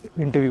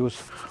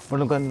 interviews, but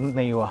उनका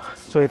नहीं हुआ.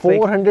 So it's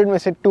 400 में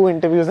से 2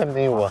 interviews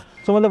नहीं हुआ.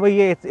 So मतलब वही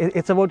है,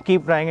 it's about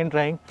keep trying and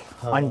trying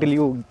until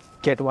you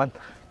get one.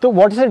 तो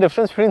what is the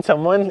difference between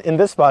someone in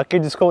this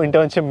market जिसको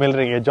internship मिल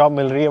रही है, job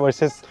मिल रही है,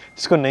 versus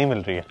जिसको नहीं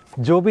मिल रही है?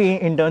 जो भी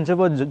internship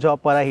और job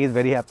पा रहा है, he is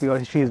very happy or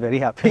she is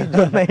very happy.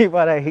 जो नहीं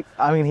पा रहा है,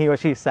 I mean he or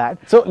she is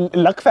sad. So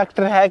luck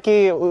factor है कि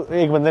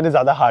एक बंदे ने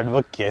ज़्यादा hard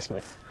work किया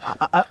इसमें?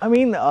 I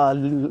mean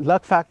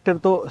luck factor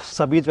तो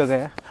सभी जगह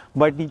है,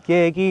 बट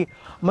ये है कि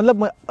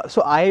मतलब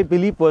सो आई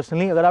बिलीव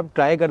पर्सनली अगर आप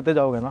ट्राई करते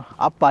जाओगे ना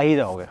आप पा ही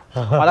जाओगे.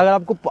 और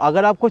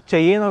अगर आपको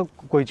चाहिए ना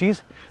कोई चीज़,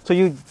 so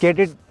you get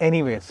it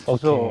anyways.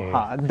 सो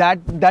हाँ,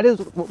 that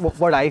is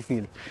what I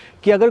feel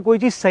कि अगर कोई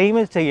चीज़ सही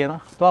में चाहिए ना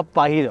तो आप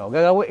पा ही जाओगे.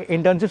 अगर वो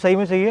इंटर्नशिप सही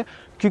में चाहिए,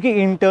 क्योंकि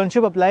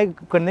इंटर्नशिप अप्लाई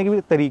करने के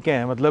भी तरीके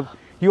हैं. मतलब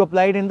you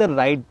applied in the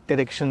right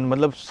direction,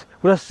 मतलब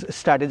पूरा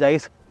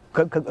स्ट्रैटेजाइज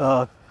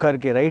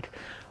करके, right.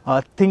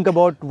 Think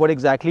about what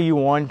exactly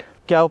you want,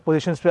 क्या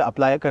पोजीशंस पे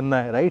अप्लाई करना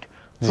है, राइट.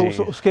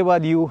 तो उसके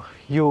बाद यू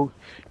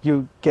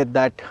गेट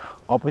दैट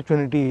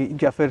अपॉर्चुनिटी,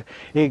 या फिर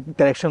एक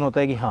डायरेक्शन होता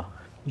है कि हाँ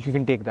you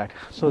can take that.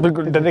 So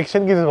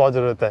direction की बहुत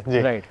जरूरत है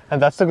जी. Right.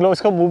 And that's the glow.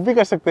 इसको मूव भी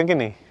कर सकते हैं कि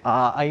नहीं?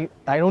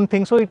 I don't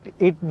think so.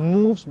 It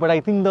moves, but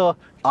I think the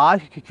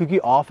आज क्योंकि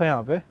ऑफ है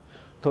यहाँ पे,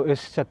 तो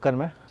इस चक्कर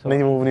में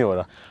नहीं मूव नहीं हो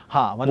रहा.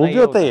 हाँ मतलब ये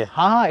होता है.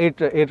 हाँ,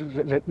 it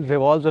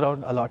revolves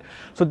around a lot.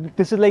 So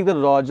this is like the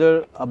Roger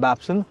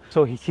Babson.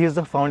 So he is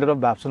the founder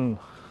of Babson.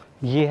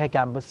 ये है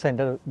कैंपस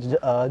सेंटर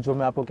जो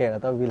मैं आपको कह रहा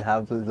था. We'll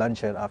have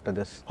lunch here after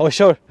this. Oh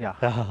sure. Yeah.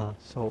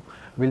 So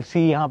we'll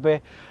see. यहाँ पे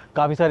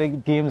काफ़ी सारे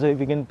games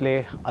we can play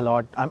a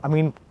lot. I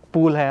mean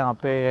pool है यहाँ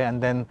पे,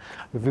 एंड देन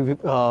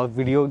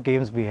वीडियो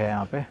गेम्स भी है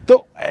यहाँ पे.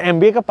 तो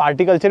MBA का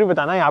पार्टी कल्चर भी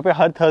बताना. यहाँ पे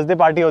हर थर्सडे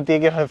पार्टी होती है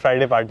कि हर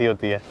फ्राइडे पार्टी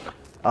होती है?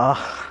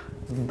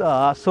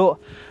 So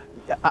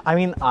I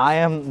mean I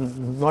am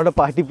not a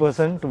party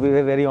person to be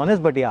very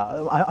honest, but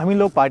yeah, I mean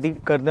लोग पार्टी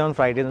करते हैं on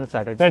Fridays and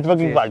Saturdays.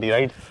 Networking party,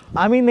 right?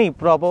 I mean नहीं,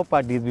 proper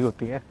parties भी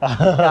होती है.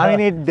 I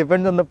mean it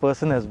depends on the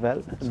person as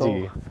well. So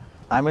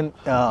I mean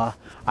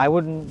I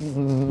would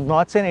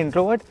not say an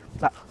introvert.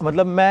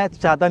 मतलब मैं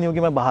चाहता नहीं हूँ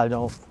कि मैं बाहर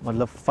जाऊँ,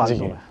 मतलब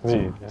फालतू में.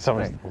 जी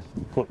समझता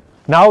हूँ.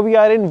 Now we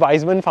are in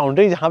Weizmann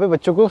Foundry, जहाँ पे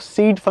बच्चों को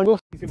सीड फंड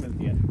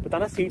मिलती है.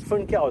 बताना सीड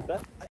फंड क्या होता है?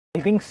 I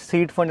think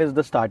seed fund is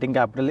the starting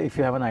capital if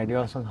you have an idea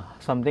of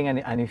something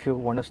and if you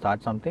want to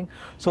start something.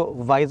 So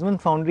Wiseman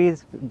Foundry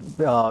is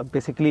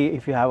basically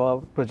if you have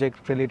a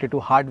project related to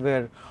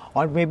hardware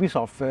or maybe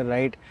software,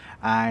 right?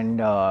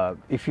 And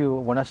if you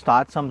want to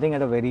start something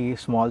at a very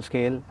small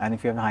scale, and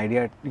if you have an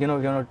idea, you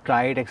want to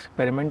try it,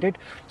 experiment it.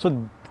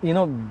 So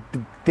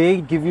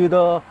they give you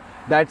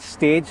that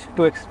stage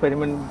to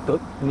experiment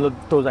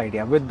those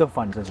ideas with the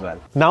funds as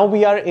well. Now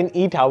we are in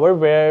E-Tower,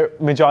 where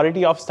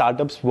majority of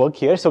startups work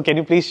here. So can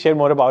you please share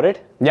more about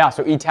it? Yeah,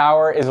 so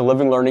E-Tower is a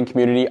living learning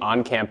community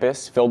on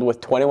campus filled with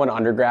 21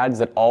 undergrads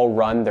that all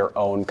run their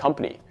own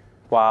company.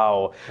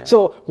 Wow.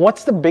 So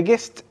what's the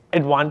biggest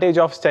advantage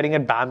of studying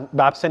at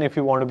Babson if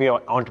you want to be an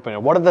entrepreneur?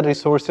 What are the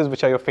resources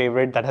which are your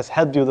favorite that has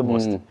helped you the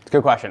most?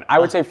 Good question. I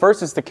would say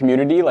first is the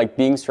community, like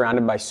being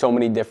surrounded by so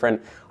many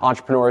different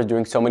entrepreneurs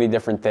doing so many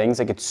different things.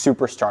 Like it's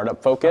super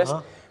startup focused.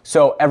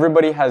 So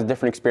everybody has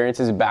different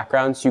experiences and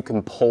backgrounds. You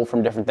can pull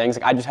from different things.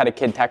 Like I just had a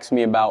kid text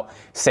me about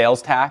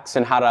sales tax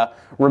and how to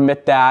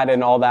remit that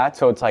and all that.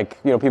 So it's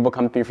like, people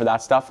come to me for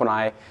that stuff when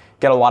I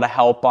get a lot of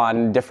help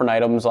on different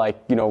items. Like,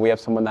 we have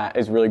someone that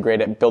is really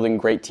great at building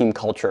great team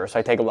culture. So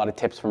I take a lot of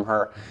tips from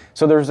her.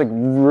 So there's like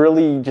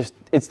really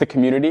it's the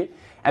community.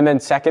 And then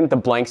second, the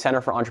Blank Center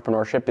for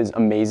Entrepreneurship is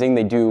amazing.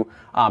 They do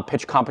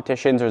pitch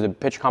competitions. There's a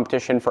pitch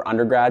competition for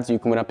undergrads. You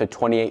can win up to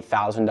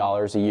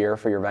 $28,000 a year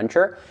for your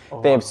venture.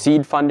 They have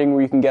seed funding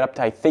where you can get up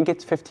to, I think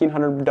it's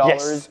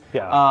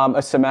 $1,500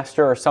 a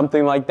semester or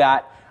something like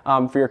that.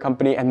 For your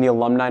company, and the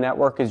alumni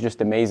network is just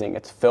amazing.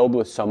 It's filled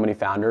with so many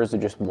founders that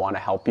just want to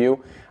help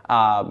you.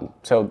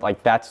 So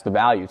like that's the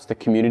value. It's the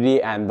community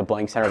and the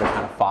Blank Center to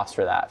kind of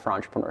foster that for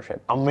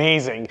entrepreneurship.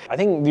 Amazing. I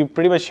think you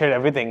pretty much shared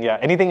everything. Yeah.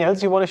 Anything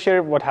else you want to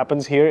share? What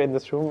happens here in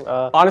this room?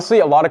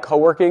 Honestly, a lot of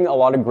co-working, a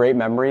lot of great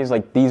memories.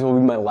 Like these will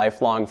be my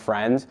lifelong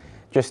friends.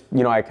 Just,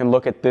 I can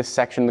look at this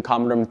section of the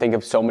common room and think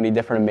of so many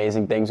different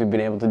amazing things we've been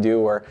able to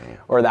do,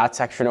 or that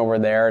section over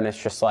there, and it's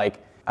just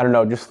like, I don't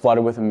know, just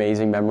flooded with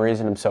amazing memories,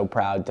 and I'm so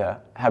proud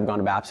to have gone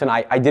to Babson.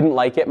 I didn't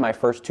like it my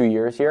first 2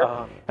 years here,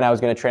 and I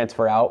was going to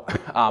transfer out,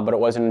 but it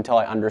wasn't until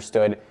I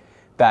understood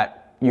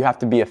that you have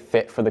to be a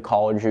fit for the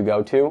college you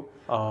go to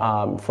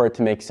for it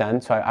to make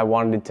sense. So I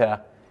wanted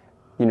to,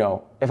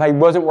 if I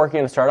wasn't working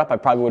on a startup, I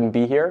probably wouldn't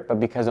be here, but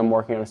because I'm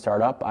working on a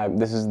startup,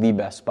 this is the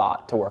best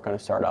spot to work on a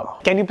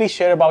startup. Can you please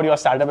share about your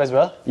startup as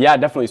well? Yeah,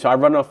 definitely. So I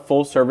run a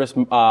full service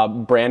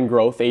brand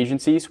growth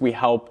agency. So we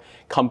help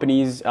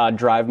companies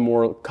drive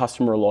more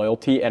customer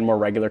loyalty and more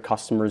regular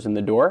customers in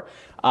the door.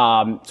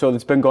 So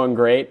it's been going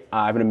great.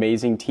 I have an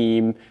amazing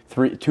team,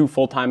 2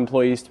 full-time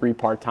employees, 3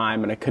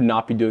 part-time, and I could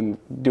not be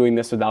doing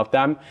this without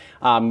them.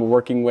 We're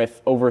working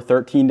with over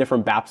 13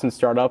 different Babson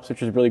startups,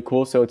 which is really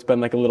cool. So it's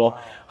been like a little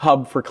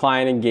hub for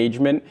client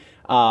engagement.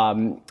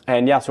 And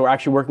yeah, so we're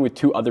actually working with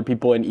 2 other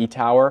people in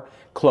E-Tower,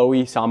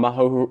 Chloe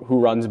Samaho, who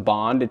runs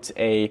Bond. It's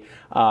a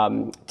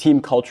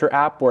team culture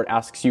app where it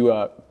asks you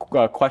a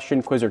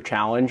question, quiz, or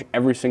challenge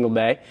every single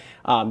day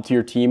to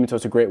your team. And so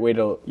it's a great way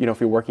to, if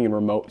you're working in a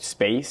remote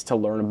space, to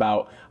learn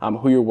about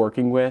who you're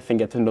working with and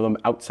get to know them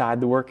outside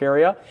the work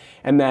area.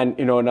 And then,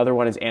 another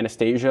one is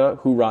Anastasia,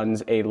 who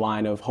runs a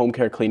line of home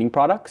care cleaning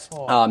products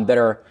that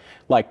are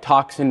like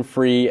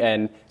toxin-free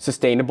and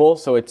sustainable.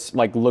 So it's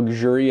like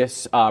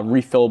luxurious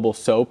refillable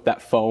soap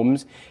that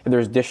foams. And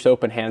there's dish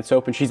soap and hand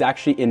soap. And she's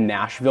actually in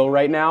Nashville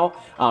right now,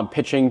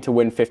 pitching to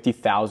win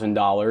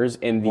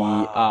 $50,000 in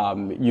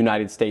the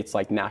United States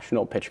like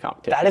national pitch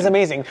competition. That is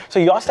amazing. So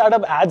your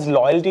startup adds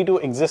loyalty to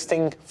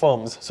existing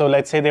firms. So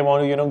let's say they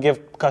want to,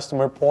 give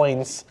customer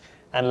points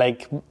and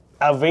like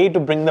a way to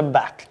bring them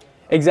back.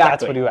 Exactly.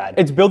 That's what you add.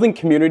 It's building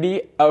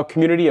a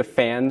community of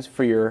fans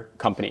for your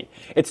company.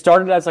 It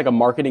started as like a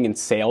marketing and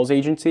sales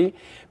agency,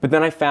 but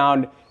then I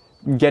found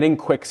getting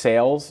quick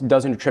sales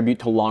doesn't attribute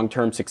to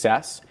long-term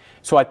success.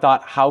 So I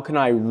thought, how can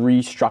I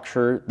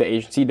restructure the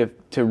agency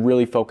to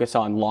really focus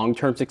on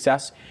long-term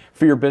success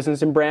for your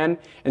business and brand?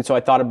 And so I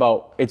thought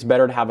about, it's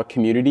better to have a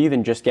community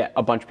than just get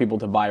a bunch of people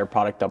to buy your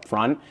product up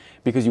front,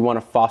 because you want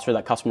to foster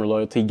that customer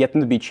loyalty, get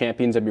them to be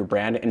champions of your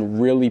brand, and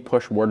really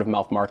push word of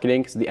mouth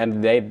marketing, because at the end of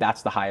the day,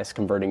 that's the highest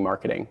converting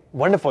marketing.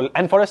 Wonderful.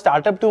 And for a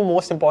startup, 2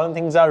 most important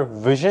things are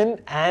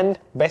vision and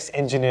best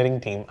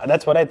engineering team.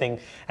 That's what I think.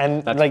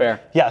 And that's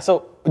fair. Yeah,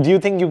 so do you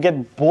think you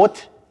get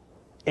both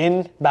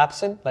in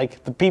Babson,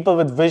 like the people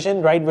with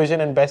vision, right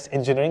vision, and best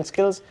engineering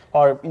skills,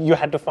 or you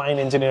had to find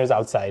engineers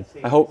outside?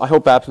 I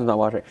hope Babson's not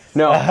watching.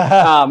 No,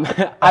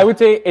 I would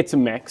say it's a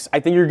mix.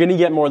 I think you're going to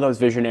get more of those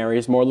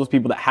visionaries, more of those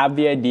people that have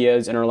the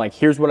ideas and are like,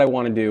 here's what I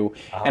want to do.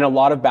 And a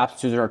lot of Babson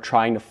students are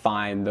trying to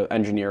find the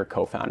engineer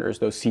co-founders,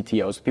 those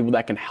CTOs, people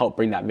that can help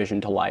bring that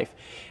vision to life.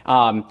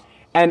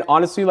 And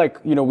honestly, like,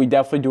 you know, we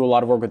definitely do a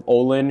lot of work with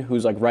Olin,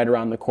 who's like right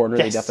around the corner.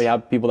 Yes. They definitely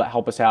have people that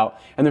help us out.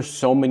 And there's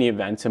so many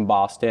events in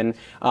Boston.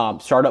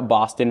 Startup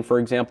Boston, for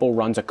example,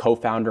 runs a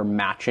co-founder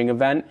matching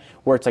event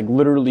where it's like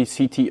literally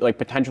like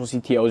potential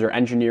CTOs or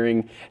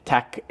engineering,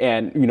 tech,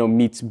 and, you know,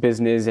 meets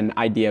business and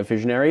idea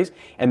visionaries.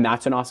 And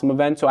that's an awesome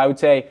event. So I would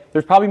say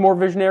there's probably more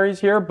visionaries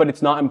here, but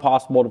it's not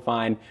impossible to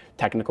find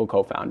technical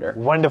co-founder.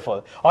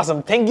 Wonderful.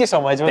 Awesome. Thank you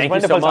so much. It was Thank you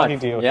wonderful so much. talking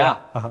to you. Yeah.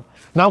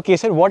 Now,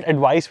 Qaiser, what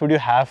advice would you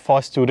have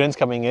for students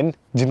coming in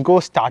जिनको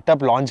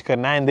startup launch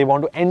करना है and they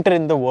want to enter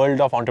in the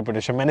world of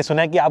entrepreneurship? मैंने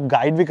सुना है कि आप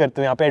guide भी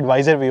करते हो, यहाँ पे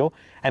advisor भी हो,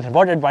 and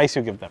what advice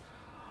you give them?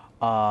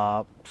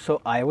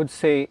 So I would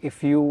say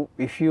if you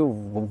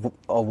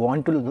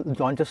want to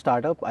launch a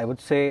startup, I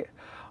would say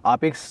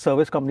आप एक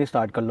सर्विस कंपनी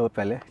स्टार्ट कर लो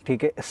पहले,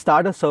 ठीक है?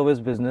 स्टार्ट अ सर्विस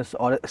बिजनेस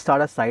और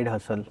स्टार्ट अ साइड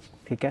हसल,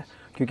 ठीक है?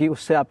 क्योंकि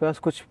उससे आपके पास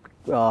कुछ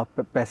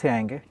पैसे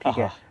आएंगे, ठीक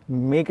है?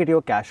 Make it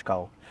your cash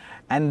cow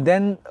and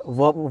then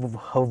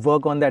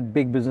work on that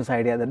big business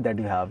idea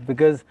that you have,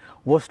 because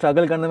वो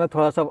struggle करने में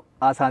थोड़ा सा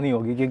आसानी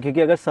होगी,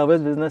 क्योंकि अगर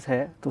सर्विस बिजनेस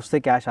है तो उससे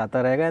कैश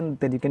आता रहेगा and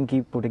then you can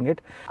keep putting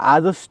it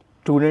as a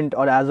student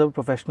or as a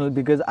professional,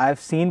 because I've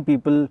seen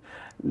people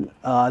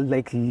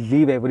like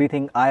leave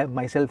everything. I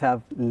myself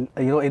have, you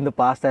know, in the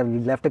past I've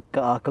left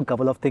a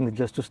couple of things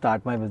just to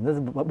start my business,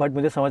 but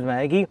मुझे समझ में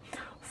आया कि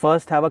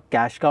first have a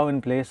cash cow in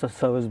place, a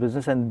service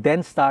business, and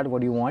then start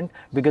what you want,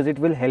 because it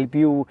will help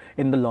you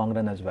in the long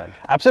run as well.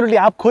 Absolutely.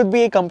 आप खुद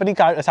भी एक company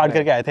start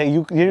करके आए थे.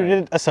 You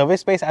did a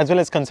service space as well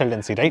as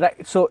consultancy, right?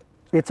 Right. So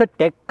it's a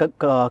tech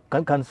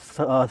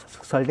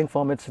consulting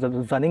firm. It's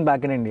running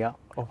back in India.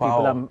 Oh, wow.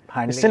 People are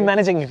handling Still it.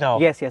 managing it now?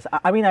 Yes, yes.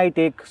 I mean, I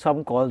take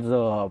some calls,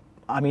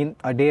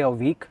 a day a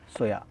week.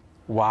 So yeah.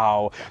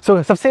 Wow. So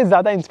सबसे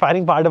ज़्यादा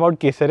inspiring part about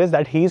Qaiser is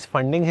that he is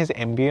funding his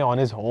MBA on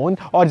his own.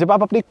 और जब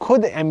आप अपनी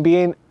खुद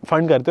MBA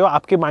fund करते हो,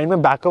 आपके माइंड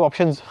में बैकअप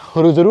ऑप्शंस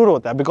ज़रूर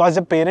होता है, बिकॉज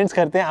जब पेरेंट्स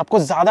करते हैं आपको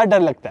ज़्यादा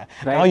डर लगता है.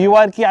 Now you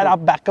are कि यार आप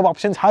बैकअप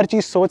ऑप्शंस हर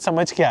चीज़ सोच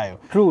समझ के आए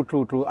हो.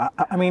 True.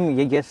 I mean,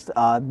 yes,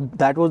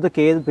 that was the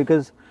case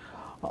because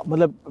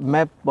मतलब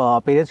मैं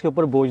पेरेंट्स के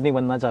ऊपर बोझ नहीं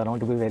बनना चाह रहा हूँ,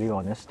 to be very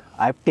honest.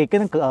 I've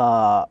taken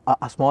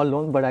a small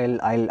loan, but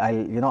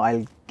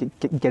I'll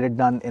get it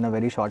done in a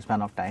very short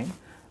span of time.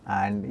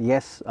 And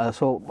yes,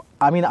 so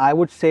I mean, I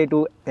would say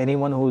to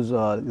anyone who's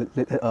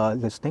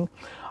listening,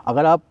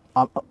 अगर आप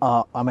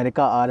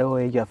America आ रहे हो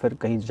या फिर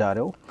कहीं जा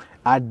रहे हो,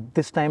 at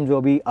this time जो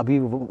अभी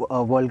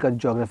वर्ल्ड का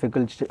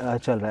geographical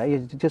चल रहा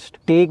है,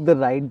 just take the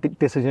right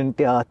decision,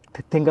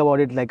 think about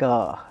it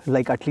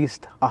like at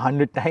least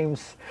 100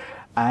 times,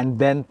 and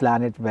then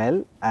plan it well,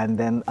 and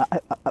then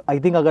I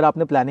think अगर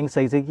आपने planning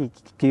सही से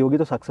की होगी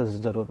तो success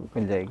ज़रूर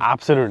मिल जाएगी.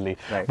 Absolutely.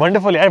 Right.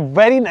 Wonderful.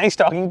 Very nice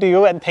talking to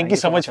you, and thank you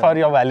so much for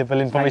your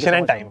valuable information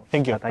and time.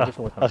 Thank you. Thank you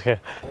so much. Okay.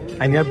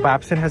 And yeah,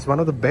 Babson has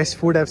one of the best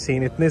food I've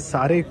seen. इतने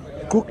सारे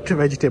cooked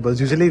vegetables,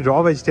 usually raw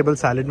vegetable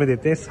salad में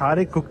देते हैं,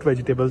 सारे cooked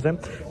vegetables हैं,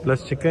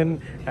 plus chicken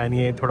and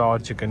ये थोड़ा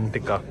और chicken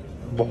tikka.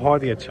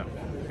 बहुत ही अच्छा.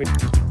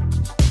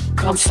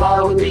 Come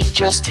follow me,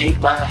 just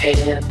take my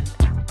hand.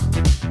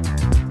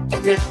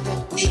 And then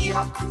we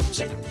are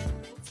cruising.